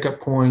the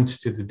pickup points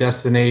to the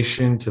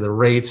destination, to the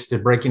rates, to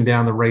breaking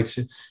down the rates,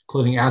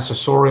 including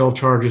accessorial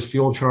charges,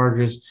 fuel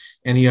charges,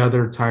 any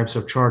other types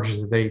of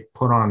charges that they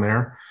put on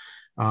there,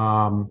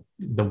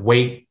 the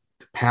weight,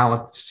 the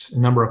pallets,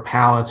 number of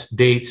pallets,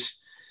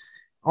 dates.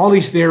 all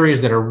these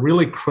areas that are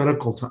really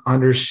critical to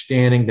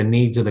understanding the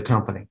needs of the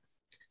company.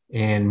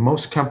 And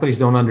most companies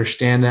don't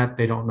understand that.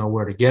 They don't know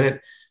where to get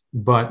it.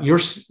 But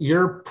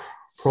your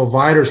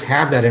providers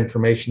have that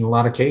information in a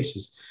lot of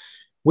cases.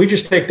 We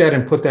just take that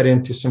and put that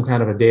into some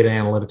kind of a data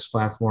analytics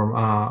platform.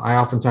 I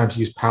oftentimes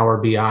use Power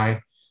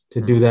BI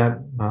to do that.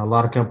 A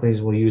lot of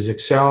companies will use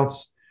Excel,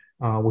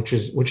 which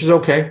is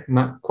okay,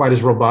 not quite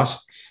as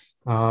robust.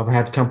 I've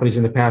had companies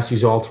in the past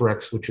use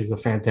Alteryx, which is a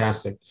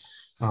fantastic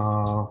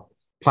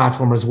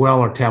platform as well,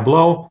 or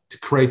Tableau to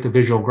create the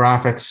visual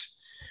graphics.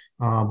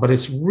 But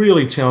it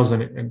really tells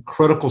a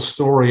critical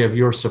story of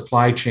your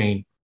supply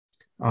chain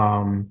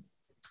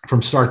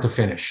from start to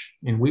finish.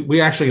 And we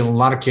actually, in a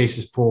lot of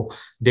cases, pull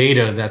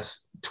data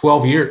that's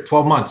 12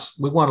 months.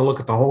 We want to look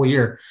at the whole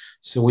year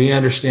so we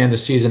understand the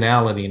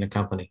seasonality in a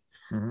company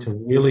to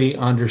really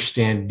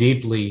understand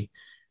deeply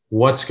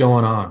what's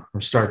going on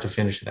from start to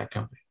finish at that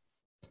company.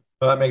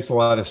 Well, that makes a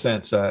lot of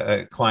sense.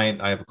 I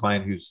have a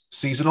client who's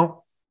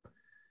seasonal,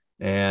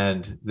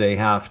 and they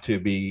have to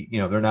be,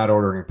 they're not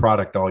ordering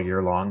product all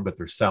year long, but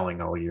they're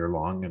selling all year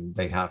long, and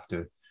they have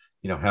to,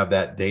 have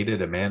that data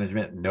to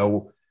management,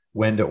 know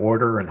when to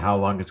order and how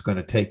long it's going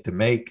to take to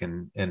make,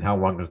 and how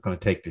long it's going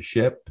to take to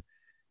ship,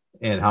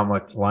 and how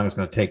much long it's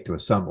going to take to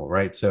assemble,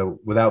 right? So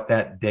without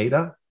that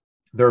data,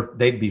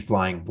 they'd be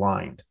flying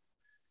blind.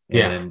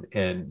 And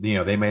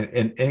they may,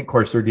 and of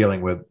course they're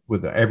dealing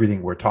with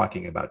everything we're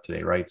talking about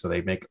today, right? So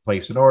they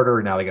place an order,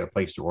 and now they got to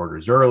place their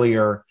orders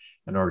earlier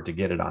in order to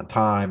get it on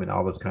time, and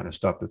all this kind of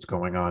stuff that's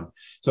going on.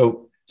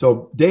 So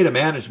data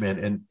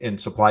management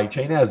and supply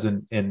chain, as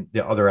in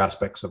the other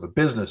aspects of a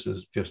business,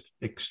 is just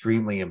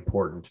extremely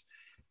important.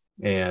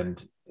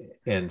 And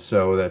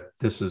so that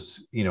this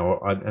is,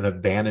 an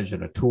advantage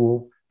and a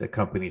tool that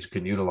companies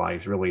can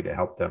utilize really to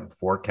help them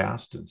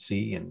forecast and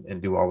see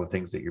and do all the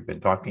things that you've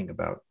been talking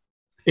about.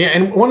 Yeah,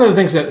 and one of the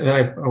things that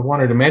I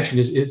wanted to mention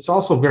is it's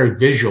also very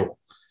visual.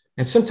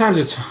 And sometimes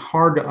it's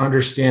hard to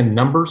understand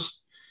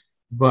numbers,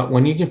 but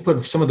when you can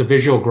put some of the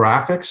visual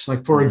graphics,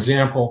 like for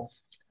example,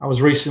 I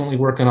was recently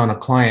working on a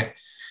client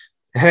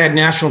that had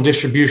national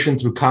distribution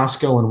through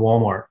Costco and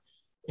Walmart.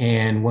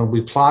 And when we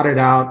plotted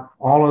out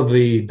all of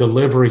the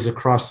deliveries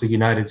across the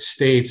United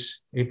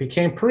States, it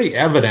became pretty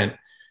evident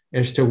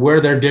as to where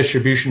their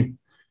distribution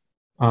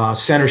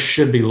centers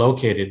should be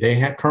located.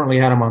 They currently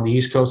had them on the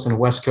East Coast and the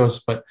West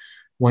Coast, but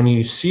when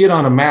you see it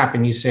on a map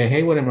and you say,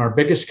 hey, what if our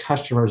biggest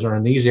customers are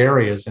in these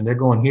areas and they're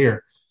going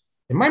here,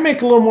 it might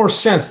make a little more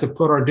sense to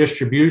put our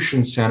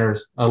distribution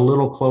centers a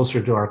little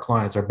closer to our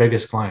clients, our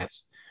biggest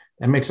clients.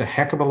 That makes a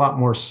heck of a lot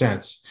more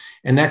sense.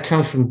 And that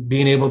comes from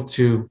being able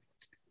to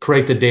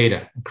create the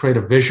data, create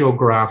a visual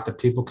graph that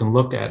people can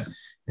look at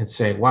and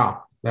say,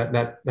 wow,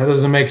 that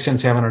doesn't make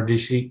sense having our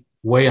DC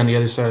way on the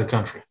other side of the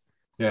country.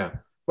 Yeah.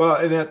 Well,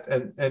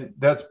 and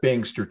that's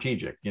being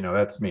strategic.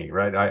 That's me,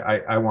 right?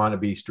 I want to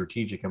be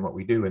strategic in what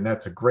we do. And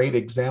that's a great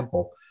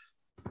example.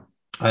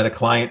 I had a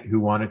client who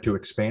wanted to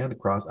expand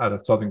out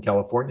of Southern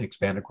California,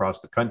 expand across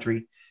the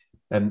country.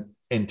 And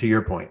to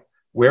your point,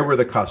 where were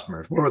the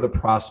customers? Where were the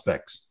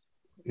prospects?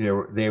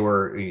 They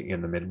were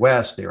in the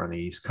Midwest, they were on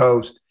the East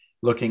Coast,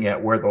 looking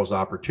at where those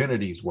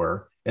opportunities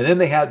were. And then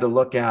they had to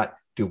look at,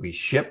 do we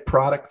ship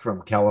product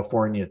from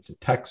California to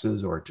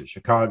Texas or to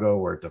Chicago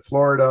or to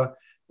Florida?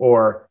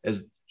 Or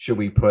should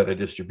we put a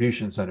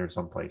distribution center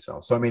someplace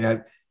else? So, I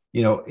mean,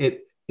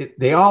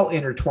 they all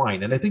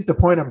intertwine. And I think the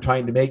point I'm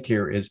trying to make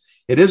here is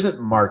it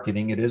isn't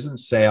marketing, it isn't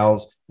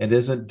sales, it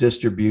isn't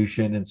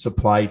distribution and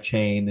supply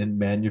chain and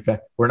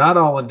manufacturing. We're not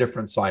all in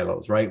different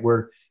silos, right?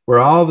 We're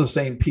all the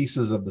same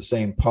pieces of the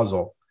same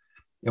puzzle.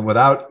 And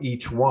without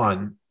each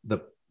one,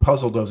 the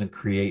puzzle doesn't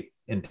create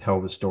and tell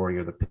the story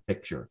or the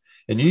picture.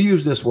 And you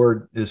use this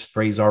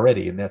phrase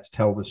already, and that's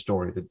tell the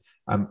story.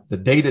 The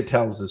data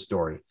tells the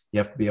story. You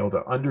have to be able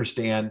to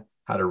understand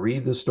how to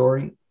read the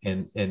story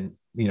and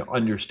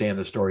understand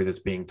the story that's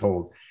being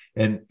told.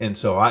 And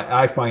so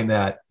I find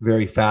that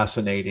very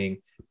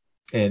fascinating,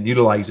 and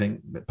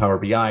utilizing Power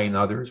BI and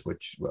others,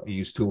 which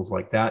use tools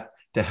like that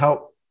to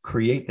help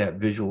create that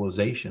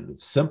visualization that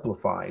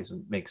simplifies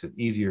and makes it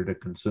easier to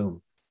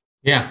consume.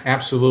 Yeah,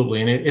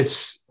 absolutely. And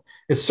it's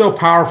so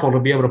powerful to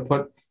be able to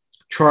put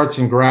charts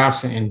and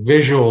graphs and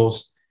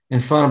visuals in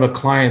front of a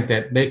client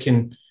that they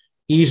can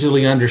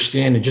easily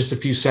understand in just a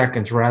few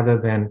seconds, rather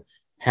than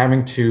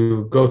having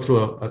to go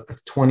through a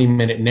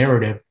 20-minute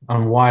narrative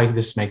on why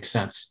this makes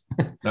sense.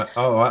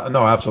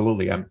 No,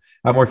 absolutely. I'm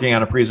working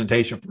on a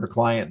presentation for a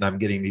client, and I'm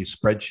getting these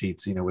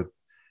spreadsheets, with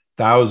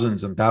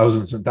thousands and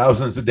thousands and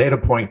thousands of data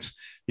points,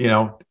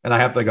 and I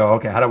have to go,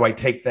 okay, how do I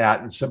take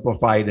that and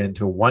simplify it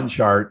into one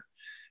chart,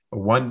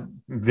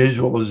 one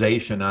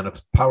visualization on a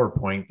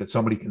PowerPoint that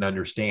somebody can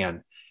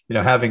understand?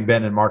 Having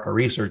been in market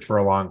research for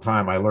a long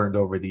time, I learned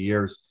over the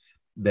years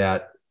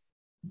that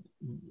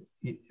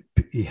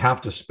you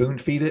have to spoon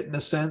feed it in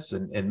a sense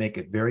and make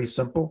it very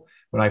simple.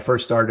 When I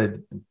first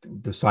started,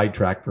 to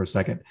sidetrack for a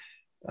second,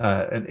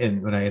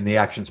 and when I in the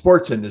action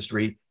sports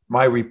industry,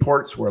 my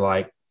reports were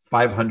like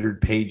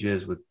 500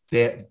 pages with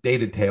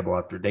data table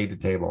after data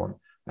table. And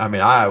I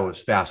mean, I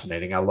was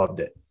fascinating. I loved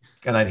it.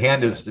 and I'd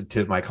hand this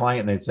to my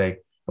client, and they'd say,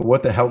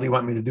 "What the hell do you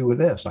want me to do with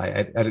this?"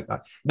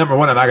 Number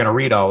one, I'm not going to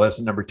read all this,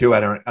 and number two, I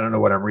don't know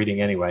what I'm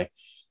reading anyway.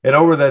 And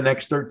over the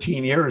next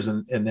 13 years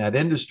in that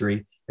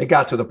industry, it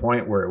got to the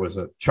point where it was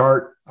a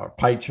chart, a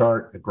pie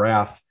chart, a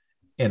graph,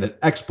 and an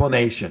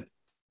explanation.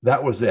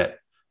 That was it.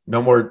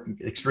 No more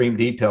extreme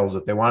details.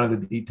 If they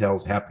wanted the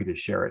details, happy to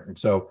share it. And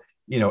so,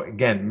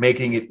 again,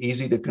 making it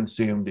easy to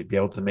consume, to be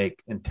able to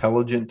make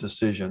intelligent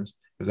decisions,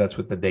 because that's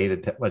what the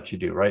data lets you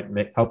do, right?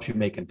 Helps you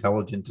make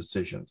intelligent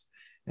decisions.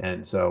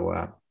 And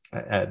so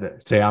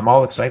I'd say I'm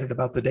all excited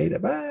about the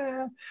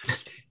data.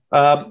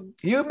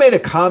 You made a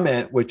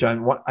comment which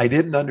I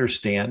didn't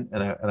understand,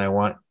 and I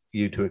want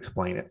you to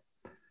explain it.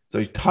 So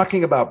you're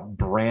talking about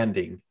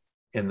branding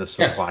in the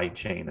supply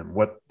chain, and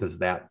what does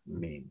that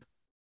mean?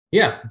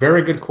 Yeah,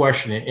 very good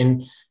question.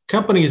 And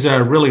companies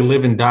really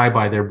live and die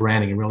by their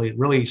branding, and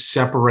really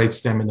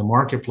separates them in the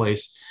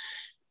marketplace.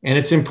 And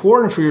it's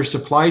important for your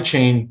supply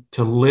chain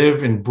to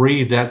live and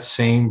breathe that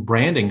same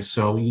branding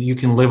so you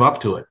can live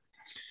up to it.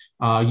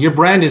 Your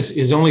brand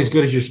is only as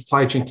good as your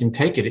supply chain can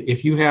take it.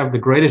 If you have the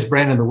greatest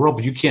brand in the world,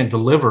 but you can't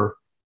deliver,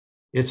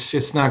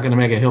 it's not going to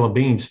make a hill of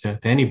beans to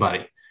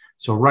anybody.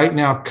 So right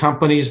now,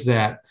 companies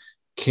that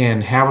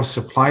can have a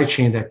supply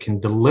chain that can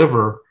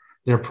deliver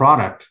their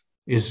product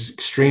is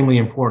extremely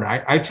important.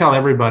 I tell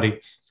everybody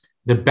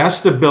the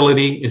best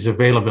ability is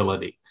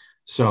availability.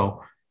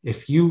 So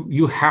if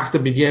you have to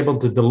be able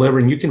to deliver,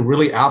 and you can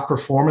really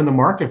outperform in the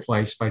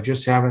marketplace by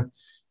just having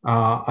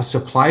a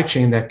supply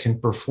chain that can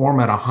perform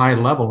at a high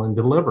level and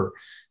deliver.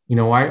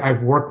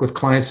 I've worked with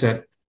clients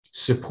that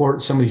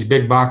support some of these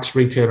big box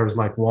retailers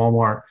like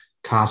Walmart,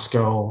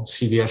 Costco,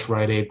 CVS,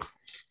 Rite Aid,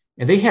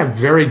 and they have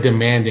very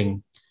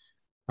demanding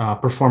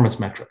performance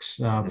metrics.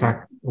 In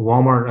fact,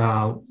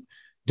 Walmart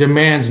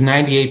demands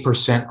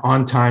 98%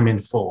 on time in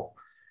full.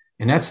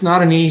 And that's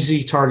not an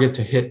easy target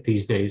to hit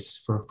these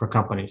days for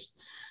companies.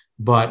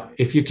 But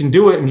if you can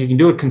do it, and you can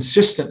do it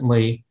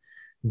consistently,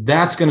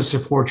 that's going to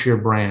support your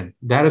brand.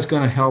 That is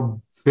going to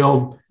help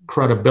build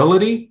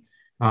credibility.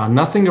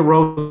 Nothing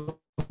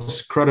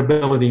erodes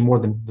credibility more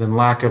than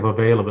lack of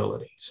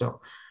availability. So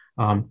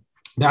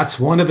that's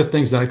one of the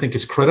things that I think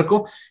is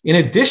critical. In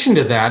addition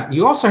to that,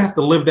 you also have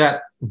to live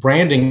that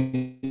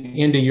branding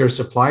into your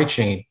supply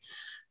chain.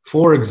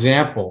 For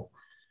example,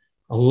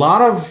 a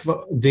lot of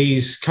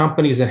these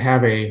companies that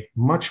have a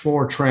much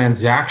more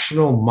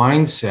transactional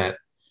mindset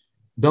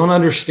don't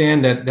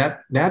understand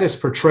that is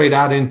portrayed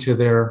out into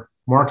their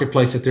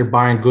marketplace that they're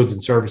buying goods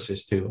and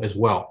services to as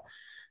well.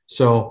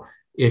 So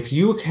if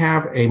you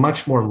have a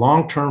much more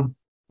long-term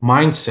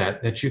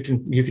mindset that you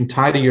can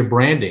tie to your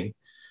branding,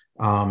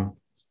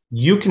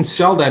 you can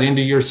sell that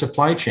into your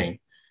supply chain.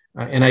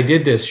 And I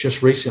did this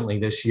just recently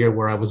this year,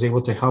 where I was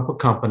able to help a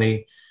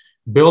company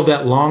build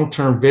that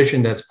long-term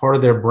vision that's part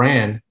of their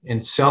brand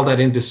and sell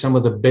that into some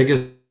of the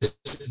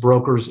biggest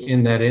brokers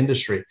in that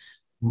industry.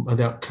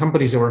 The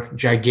companies that were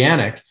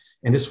gigantic,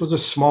 and this was a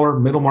smaller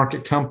middle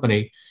market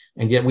company,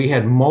 and yet we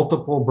had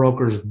multiple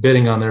brokers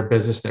bidding on their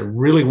business that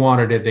really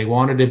wanted it. They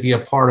wanted to be a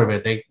part of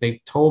it.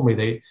 They told me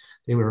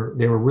they were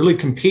really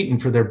competing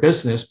for their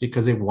business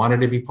because they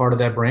wanted to be part of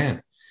that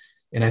brand.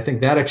 And I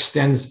think that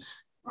extends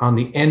on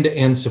the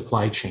end-to-end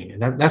supply chain.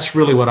 And that's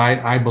really what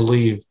I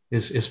believe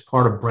is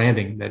part of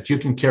branding, that you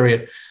can carry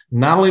it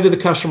not only to the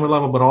customer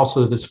level, but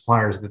also to the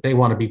suppliers, that they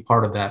want to be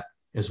part of that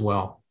as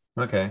well.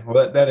 Okay,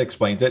 well, that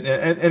explains it.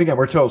 And again,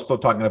 we're still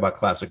talking about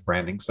classic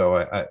branding,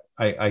 so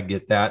I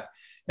get that.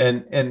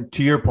 And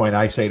to your point,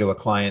 I say to a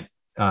client,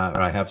 or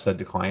I have said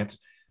to clients,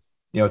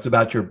 it's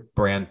about your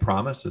brand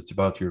promise. It's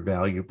about your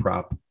value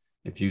prop.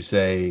 If you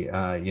say,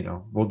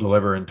 we'll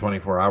deliver in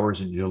 24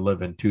 hours and you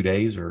deliver in 2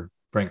 days, or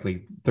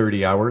frankly,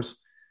 30 hours,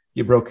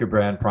 you broke your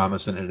brand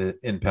promise, and it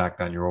impact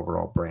on your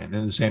overall brand.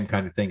 And the same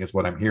kind of thing is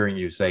what I'm hearing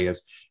you say,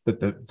 is that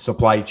the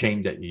supply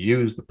chain that you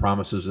use, the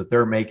promises that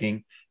they're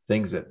making,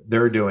 things that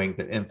they're doing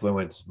that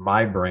influence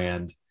my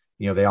brand,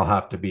 they all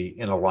have to be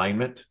in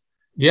alignment.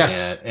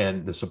 Yes.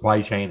 And the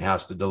supply chain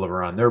has to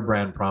deliver on their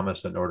brand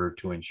promise in order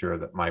to ensure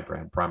that my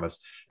brand promise.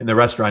 In the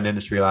restaurant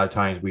industry, a lot of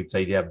times we'd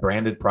say you have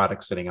branded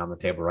products sitting on the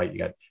table, right? You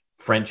got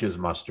French's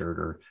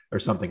mustard or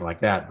something like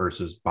that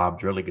versus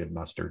Bob's Really Good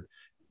mustard.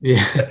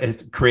 Yeah.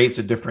 It creates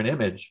a different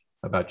image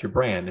about your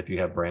brand if you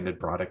have branded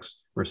products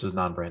versus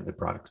non-branded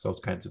products, those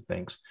kinds of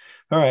things.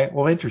 All right.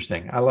 Well,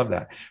 interesting. I love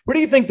that. What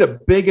do you think the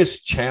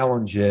biggest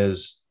challenge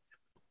is?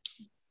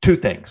 Two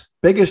things.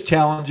 Biggest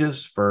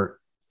challenges for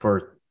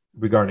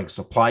regarding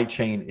supply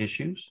chain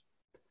issues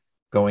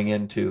going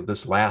into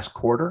this last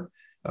quarter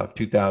of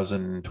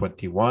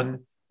 2021,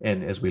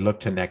 and as we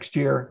look to next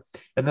year.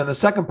 And then the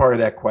second part of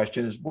that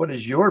question is, what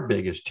is your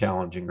biggest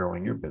challenge in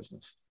growing your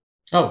business?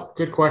 Oh,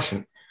 good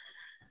question.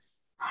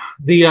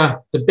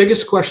 The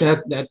biggest question,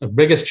 the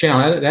biggest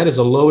challenge, that is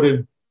a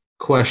loaded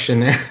question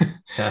there.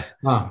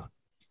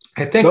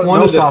 I think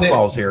no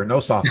softballs here. No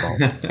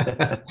softballs.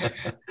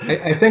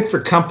 I think for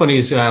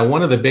companies,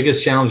 one of the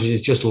biggest challenges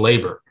is just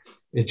labor.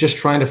 It's just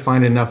trying to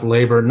find enough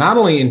labor, not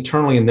only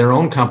internally in their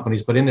own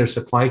companies, but in their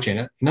supply chain,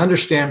 and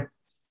understand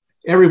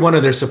every one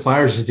of their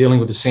suppliers is dealing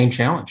with the same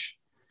challenge.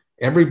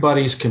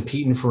 everybody's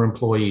competing for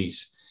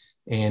employees.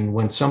 And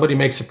when somebody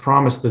makes a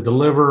promise to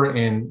deliver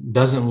and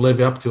doesn't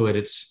live up to it,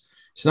 it's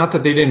not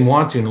that they didn't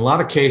want to. In a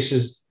lot of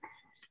cases,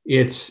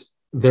 it's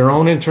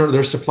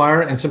their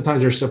supplier, and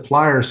sometimes their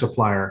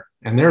supplier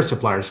and their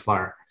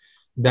supplier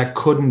that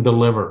couldn't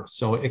deliver.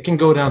 So it can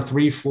go down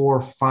 3,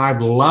 4,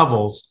 5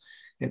 levels,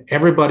 and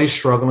everybody's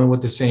struggling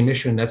with the same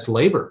issue, and that's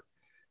labor.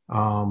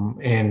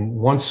 And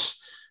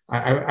once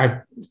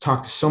I've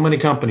talked to so many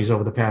companies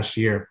over the past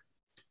year,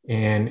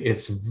 and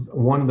it's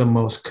one of the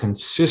most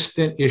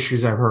consistent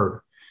issues I've heard.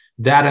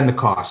 That and the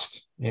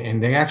cost,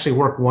 and they actually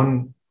work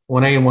 1A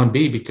and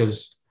 1B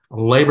because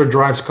labor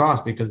drives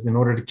cost. Because in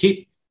order to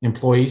keep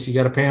employees, you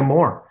got to pay them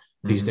more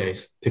these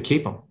days to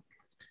keep them.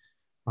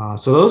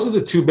 So those are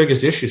the two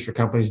biggest issues for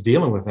companies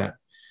dealing with that: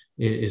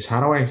 is how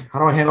do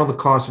I handle the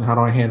cost, and how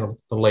do I handle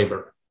the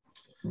labor?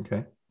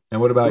 Okay.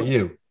 And what about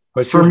you?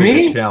 What's For your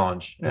biggest me,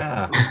 challenge?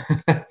 Yeah.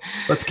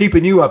 What's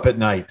keeping you up at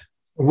night?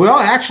 Well,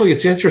 actually,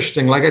 it's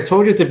interesting. Like I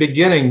told you at the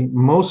beginning,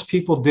 most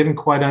people didn't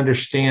quite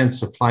understand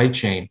supply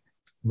chain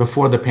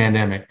before the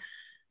pandemic.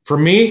 For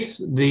me,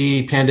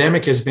 the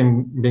pandemic has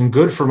been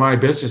good for my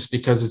business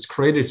because it's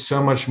created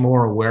so much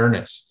more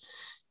awareness,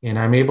 and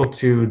I'm able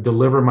to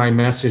deliver my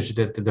message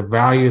that the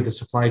value of the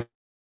supply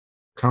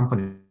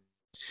company.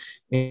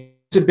 And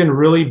it's been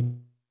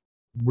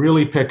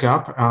really pick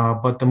up,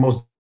 but the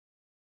most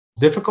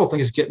difficult thing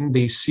is getting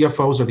the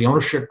CFOs or the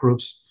ownership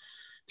groups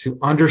to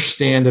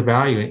understand the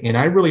value. And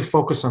I really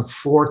focus on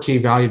 4 key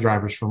value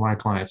drivers for my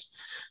clients.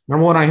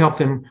 Number one, I help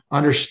them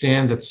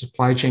understand that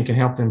supply chain can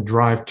help them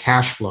drive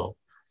cash flow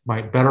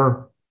by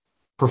better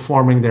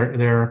performing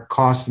their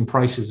costs and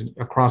prices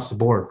across the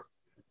board.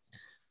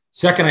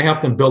 Second, I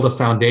help them build a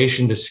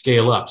foundation to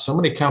scale up. So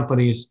many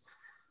companies,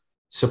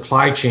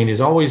 supply chain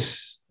is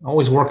always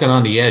working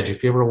on the edge.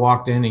 If you ever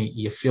walked in and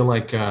you feel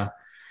like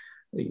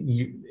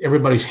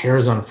everybody's hair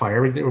is on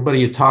fire, everybody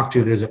you talk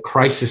to, there's a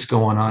crisis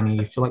going on,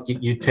 and you feel like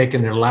you're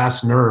taking their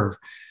last nerve.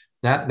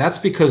 That's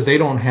because they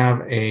don't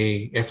have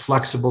a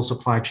flexible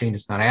supply chain.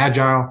 It's not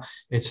agile.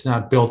 It's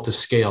not built to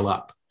scale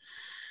up.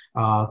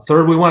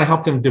 Third, we want to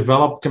help them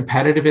develop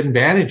competitive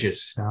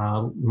advantages,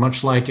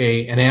 much like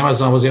an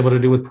Amazon was able to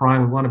do with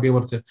Prime. We want to be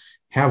able to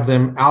have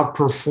them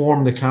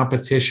outperform the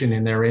competition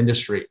in their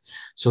industry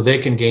so they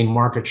can gain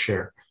market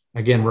share.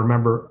 Again,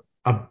 remember,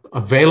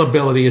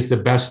 availability is the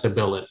best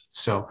ability.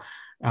 So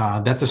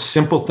that's a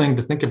simple thing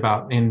to think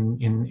about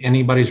in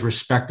anybody's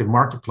respective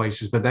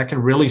marketplaces, but that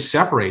can really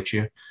separate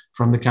you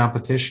from the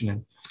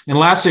competition. And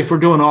lastly, if we're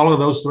doing all of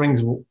those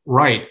things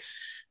right,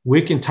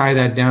 we can tie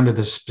that down to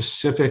the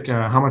specific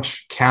how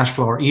much cash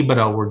flow or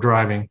EBITDA we're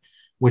driving,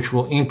 which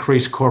will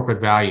increase corporate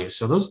value.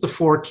 So those are the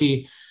 4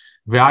 key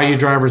value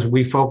drivers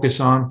we focus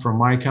on from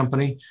my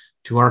company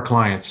to our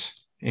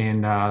clients.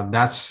 And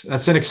that's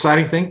an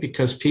exciting thing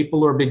because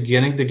people are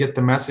beginning to get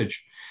the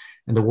message,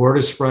 and the word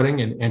is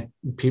spreading, and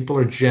people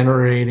are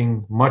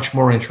generating much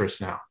more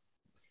interest now.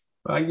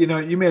 Well,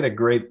 you made a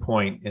great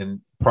point.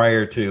 And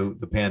prior to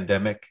the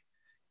pandemic,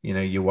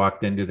 you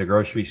walked into the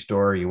grocery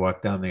store, you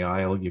walked down the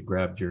aisle, you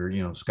grabbed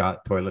your,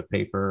 Scott toilet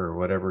paper or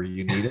whatever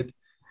you needed.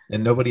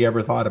 And nobody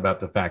ever thought about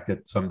the fact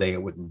that someday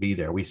it wouldn't be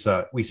there. We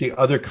see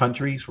other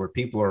countries where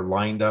people are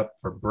lined up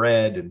for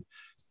bread and,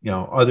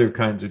 other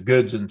kinds of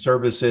goods and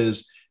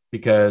services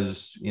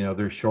because,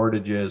 there's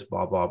shortages,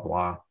 blah, blah,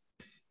 blah.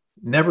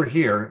 Never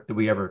here do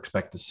we ever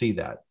expect to see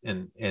that.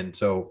 And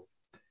so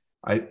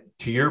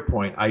to your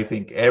point, I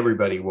think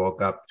everybody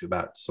woke up to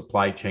about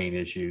supply chain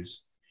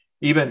issues.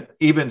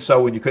 Even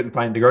so, when you couldn't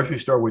find the grocery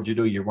store, what'd you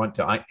do? You went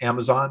to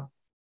Amazon.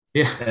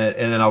 Yeah.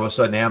 And then all of a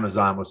sudden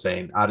Amazon was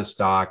saying out of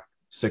stock,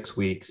 6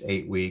 weeks,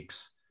 8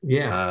 weeks.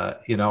 Yeah.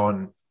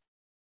 And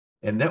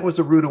that was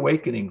a rude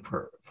awakening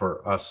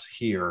for us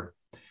here.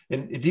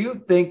 And do you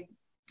think,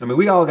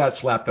 we all got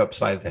slapped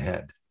upside the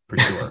head for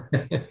sure.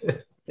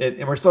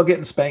 and we're still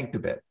getting spanked a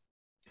bit.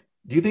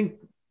 Do you think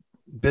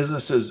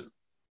businesses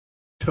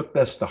took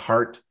this to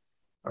heart,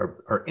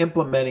 or are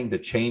implementing the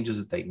changes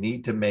that they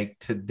need to make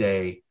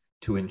today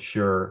to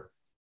ensure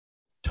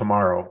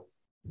tomorrow,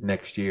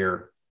 next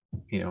year,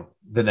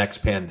 the next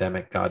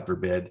pandemic, God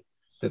forbid,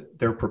 that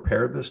they're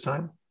prepared this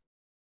time?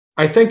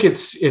 I think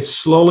it's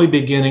slowly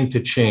beginning to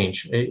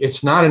change.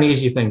 It's not an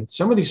easy thing.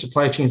 Some of these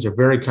supply chains are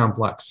very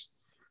complex.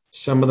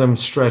 Some of them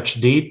stretch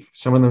deep.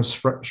 Some of them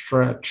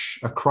stretch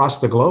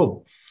across the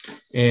globe.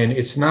 And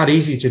it's not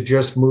easy to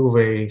just move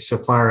a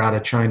supplier out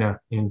of China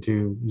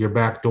into your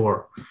back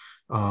door.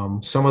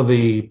 Some of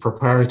the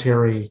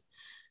proprietary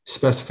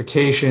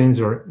specifications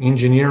or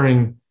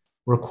engineering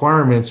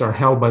requirements are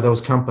held by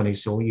those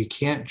companies. So you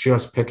can't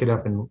just pick it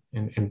up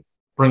and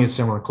bring it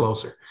somewhere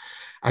closer.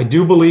 I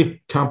do believe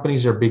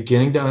companies are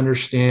beginning to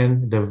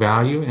understand the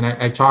value. And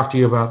I talked to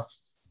you about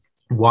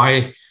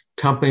why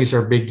companies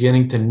are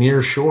beginning to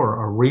nearshore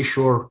or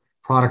reshore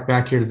product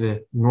back here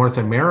to North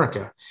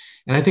America.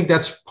 And I think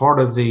that's part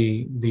of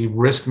the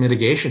risk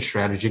mitigation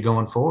strategy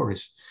going forward.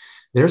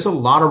 There's a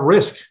lot of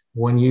risk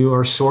when you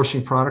are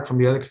sourcing product from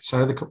the other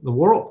side of the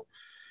world.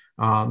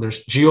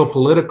 There's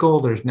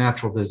geopolitical, there's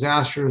natural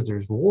disasters,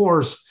 there's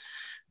wars,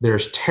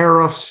 there's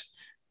tariffs.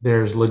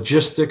 There's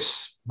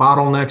logistics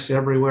bottlenecks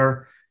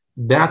everywhere.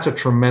 That's a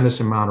tremendous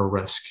amount of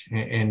risk.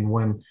 And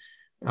when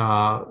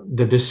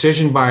the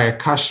decision by a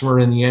customer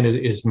in the end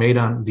is made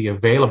on the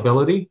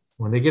availability,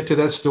 when they get to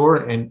that store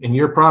and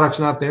your product's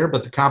not there,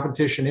 but the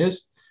competition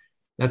is,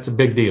 that's a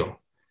big deal.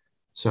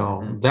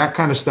 So that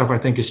kind of stuff, I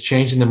think, is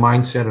changing the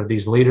mindset of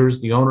these leaders,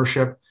 the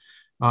ownership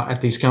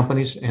at these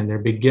companies, and they're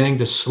beginning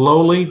to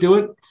slowly do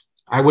it.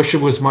 I wish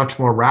it was much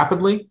more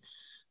rapidly,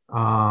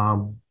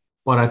 but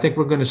I think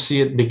we're going to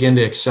see it begin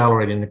to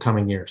accelerate in the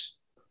coming years.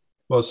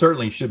 Well, it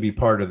certainly should be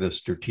part of this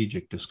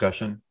strategic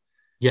discussion.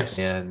 Yes.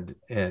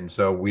 And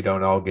so we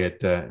don't all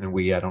get, I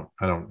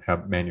don't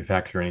have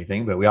manufacture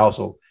anything, but we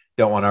also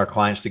don't want our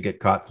clients to get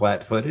caught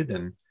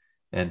flat-footed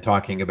and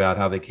talking about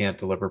how they can't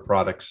deliver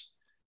products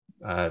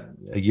a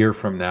year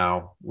from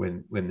now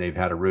when they've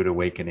had a rude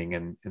awakening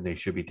and they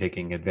should be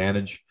taking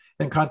advantage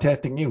and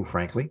contacting you,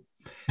 frankly.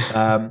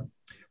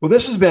 Well,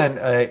 this has been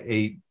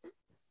a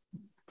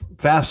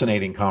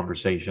fascinating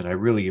conversation. I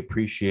really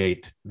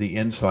appreciate the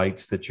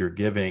insights that you're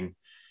giving.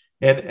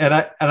 And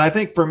I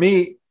think for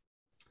me,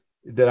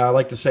 that I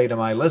like to say to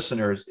my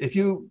listeners, if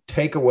you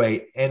take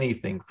away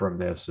anything from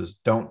this, is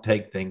don't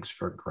take things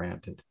for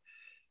granted.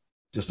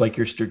 Just like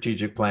your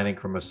strategic planning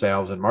from a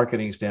sales and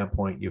marketing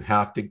standpoint, you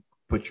have to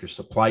put your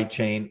supply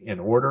chain in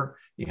order.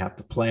 You have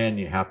to plan,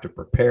 you have to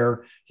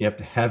prepare, you have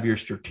to have your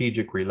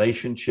strategic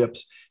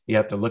relationships, you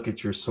have to look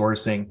at your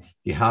sourcing,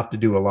 you have to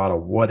do a lot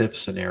of what if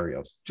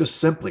scenarios. Just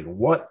simply,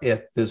 what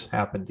if this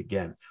happened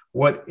again?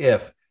 What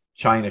if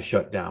China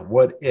shut down?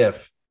 What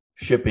if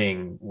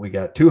shipping, we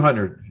got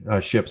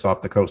 200 ships off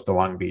the coast of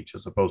Long Beach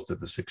as opposed to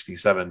the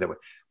 67 that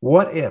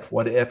what if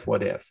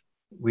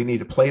we need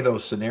to play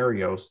those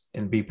scenarios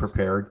and be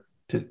prepared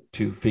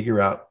to figure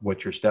out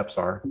what your steps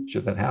are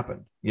should that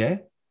happen. Yeah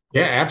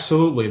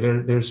absolutely.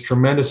 There's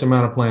tremendous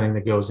amount of planning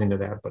that goes into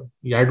that, but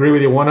yeah, I agree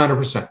with you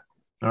 100%.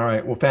 All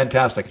right, well,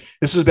 fantastic.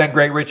 This has been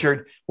great,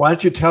 Richard. Why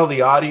don't you tell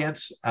the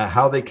audience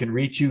how they can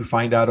reach you,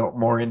 find out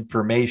more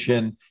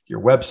information, your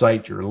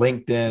website, your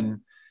LinkedIn,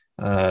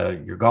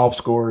 your golf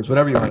scores,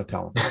 whatever you want to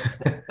tell them.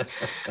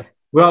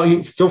 Well,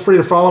 you feel free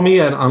to follow me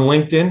on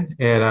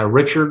LinkedIn at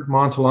Richard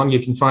Montalong.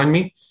 You can find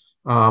me.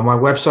 My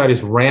website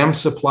is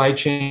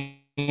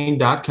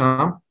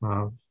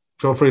ramsupplychain.com.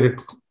 Feel free to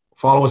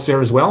follow us there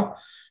as well.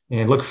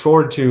 And look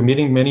forward to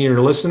meeting many of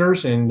your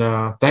listeners. And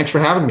thanks for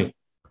having me.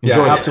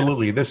 Enjoyed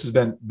absolutely. It. This has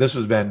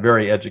been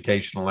very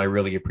educational. I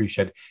really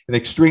appreciate it and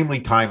extremely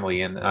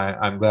timely. And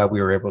I'm glad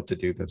we were able to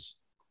do this.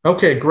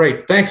 Okay,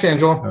 great. Thanks,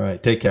 Angelo. All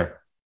right, take care.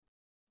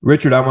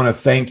 Richard, I want to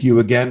thank you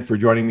again for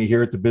joining me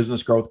here at the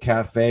Business Growth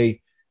Cafe.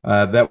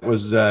 That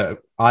was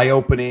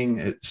eye-opening.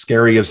 It's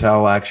scary as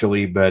hell,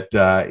 actually, but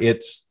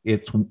it's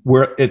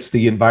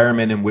the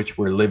environment in which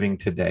we're living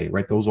today,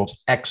 right? Those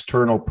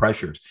external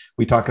pressures.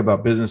 We talk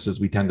about businesses.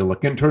 We tend to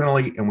look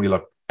internally and we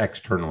look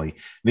externally.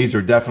 These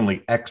are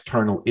definitely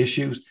external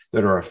issues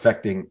that are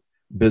affecting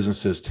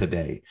businesses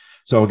today.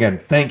 So again,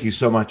 thank you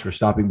so much for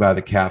stopping by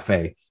the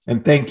cafe.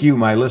 And thank you,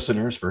 my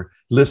listeners, for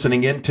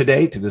listening in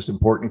today to this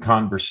important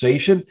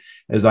conversation.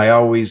 As I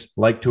always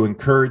like to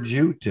encourage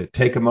you to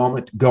take a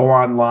moment, go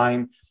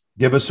online,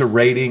 give us a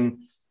rating,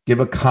 give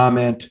a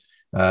comment,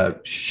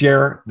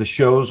 share the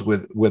shows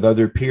with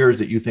other peers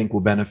that you think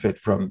will benefit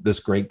from this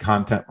great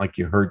content like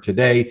you heard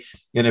today.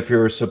 And if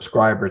you're a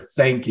subscriber,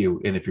 thank you.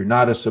 And if you're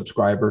not a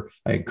subscriber,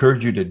 I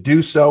encourage you to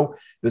do so.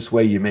 This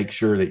way you make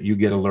sure that you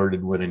get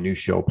alerted when a new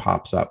show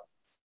pops up.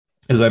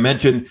 As I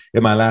mentioned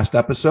in my last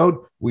episode,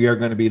 we are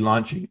going to be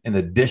launching an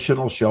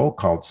additional show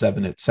called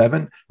 7 at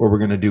 7, where we're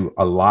going to do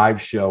a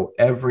live show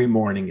every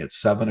morning at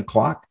 7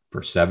 o'clock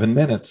for 7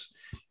 minutes.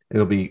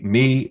 It'll be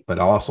me, but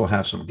I'll also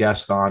have some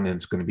guests on, and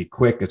it's going to be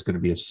quick. It's going to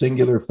be a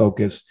singular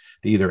focus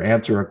to either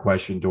answer a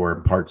question or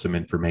impart some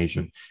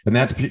information. And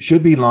that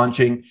should be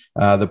launching.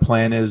 The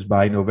plan is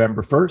by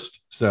November 1st.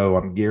 So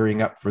I'm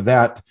gearing up for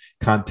that.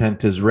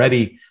 Content is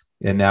ready.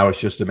 And now it's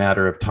just a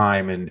matter of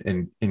time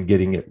and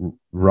getting it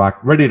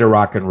ready to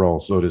rock and roll,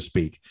 so to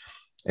speak.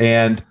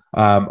 And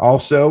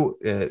also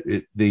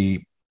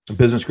the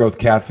Business Growth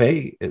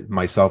Cafe,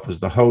 myself as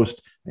the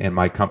host, and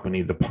my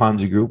company, the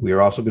Ponzi Group, we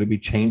are also going to be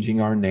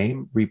changing our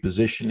name,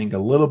 repositioning a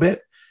little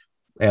bit,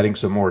 adding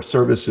some more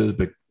services,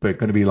 but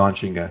going to be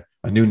launching a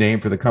new name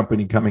for the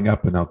company coming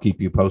up, and I'll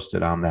keep you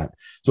posted on that.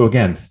 So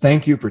again,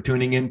 thank you for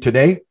tuning in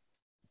today,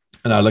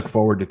 and I look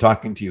forward to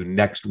talking to you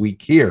next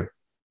week here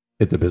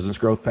at the Business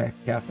Growth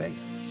Cafe.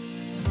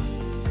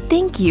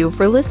 Thank you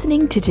for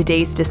listening to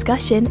today's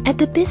discussion at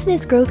the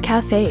Business Growth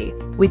Cafe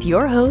with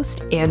your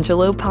host,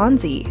 Angelo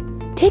Ponzi.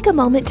 Take a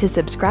moment to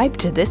subscribe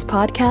to this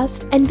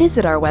podcast and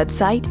visit our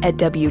website at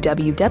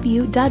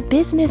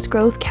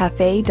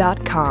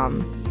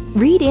www.businessgrowthcafe.com.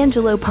 Read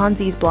Angelo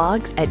Ponzi's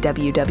blogs at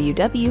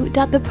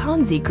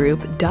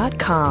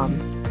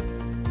www.theponzigroup.com.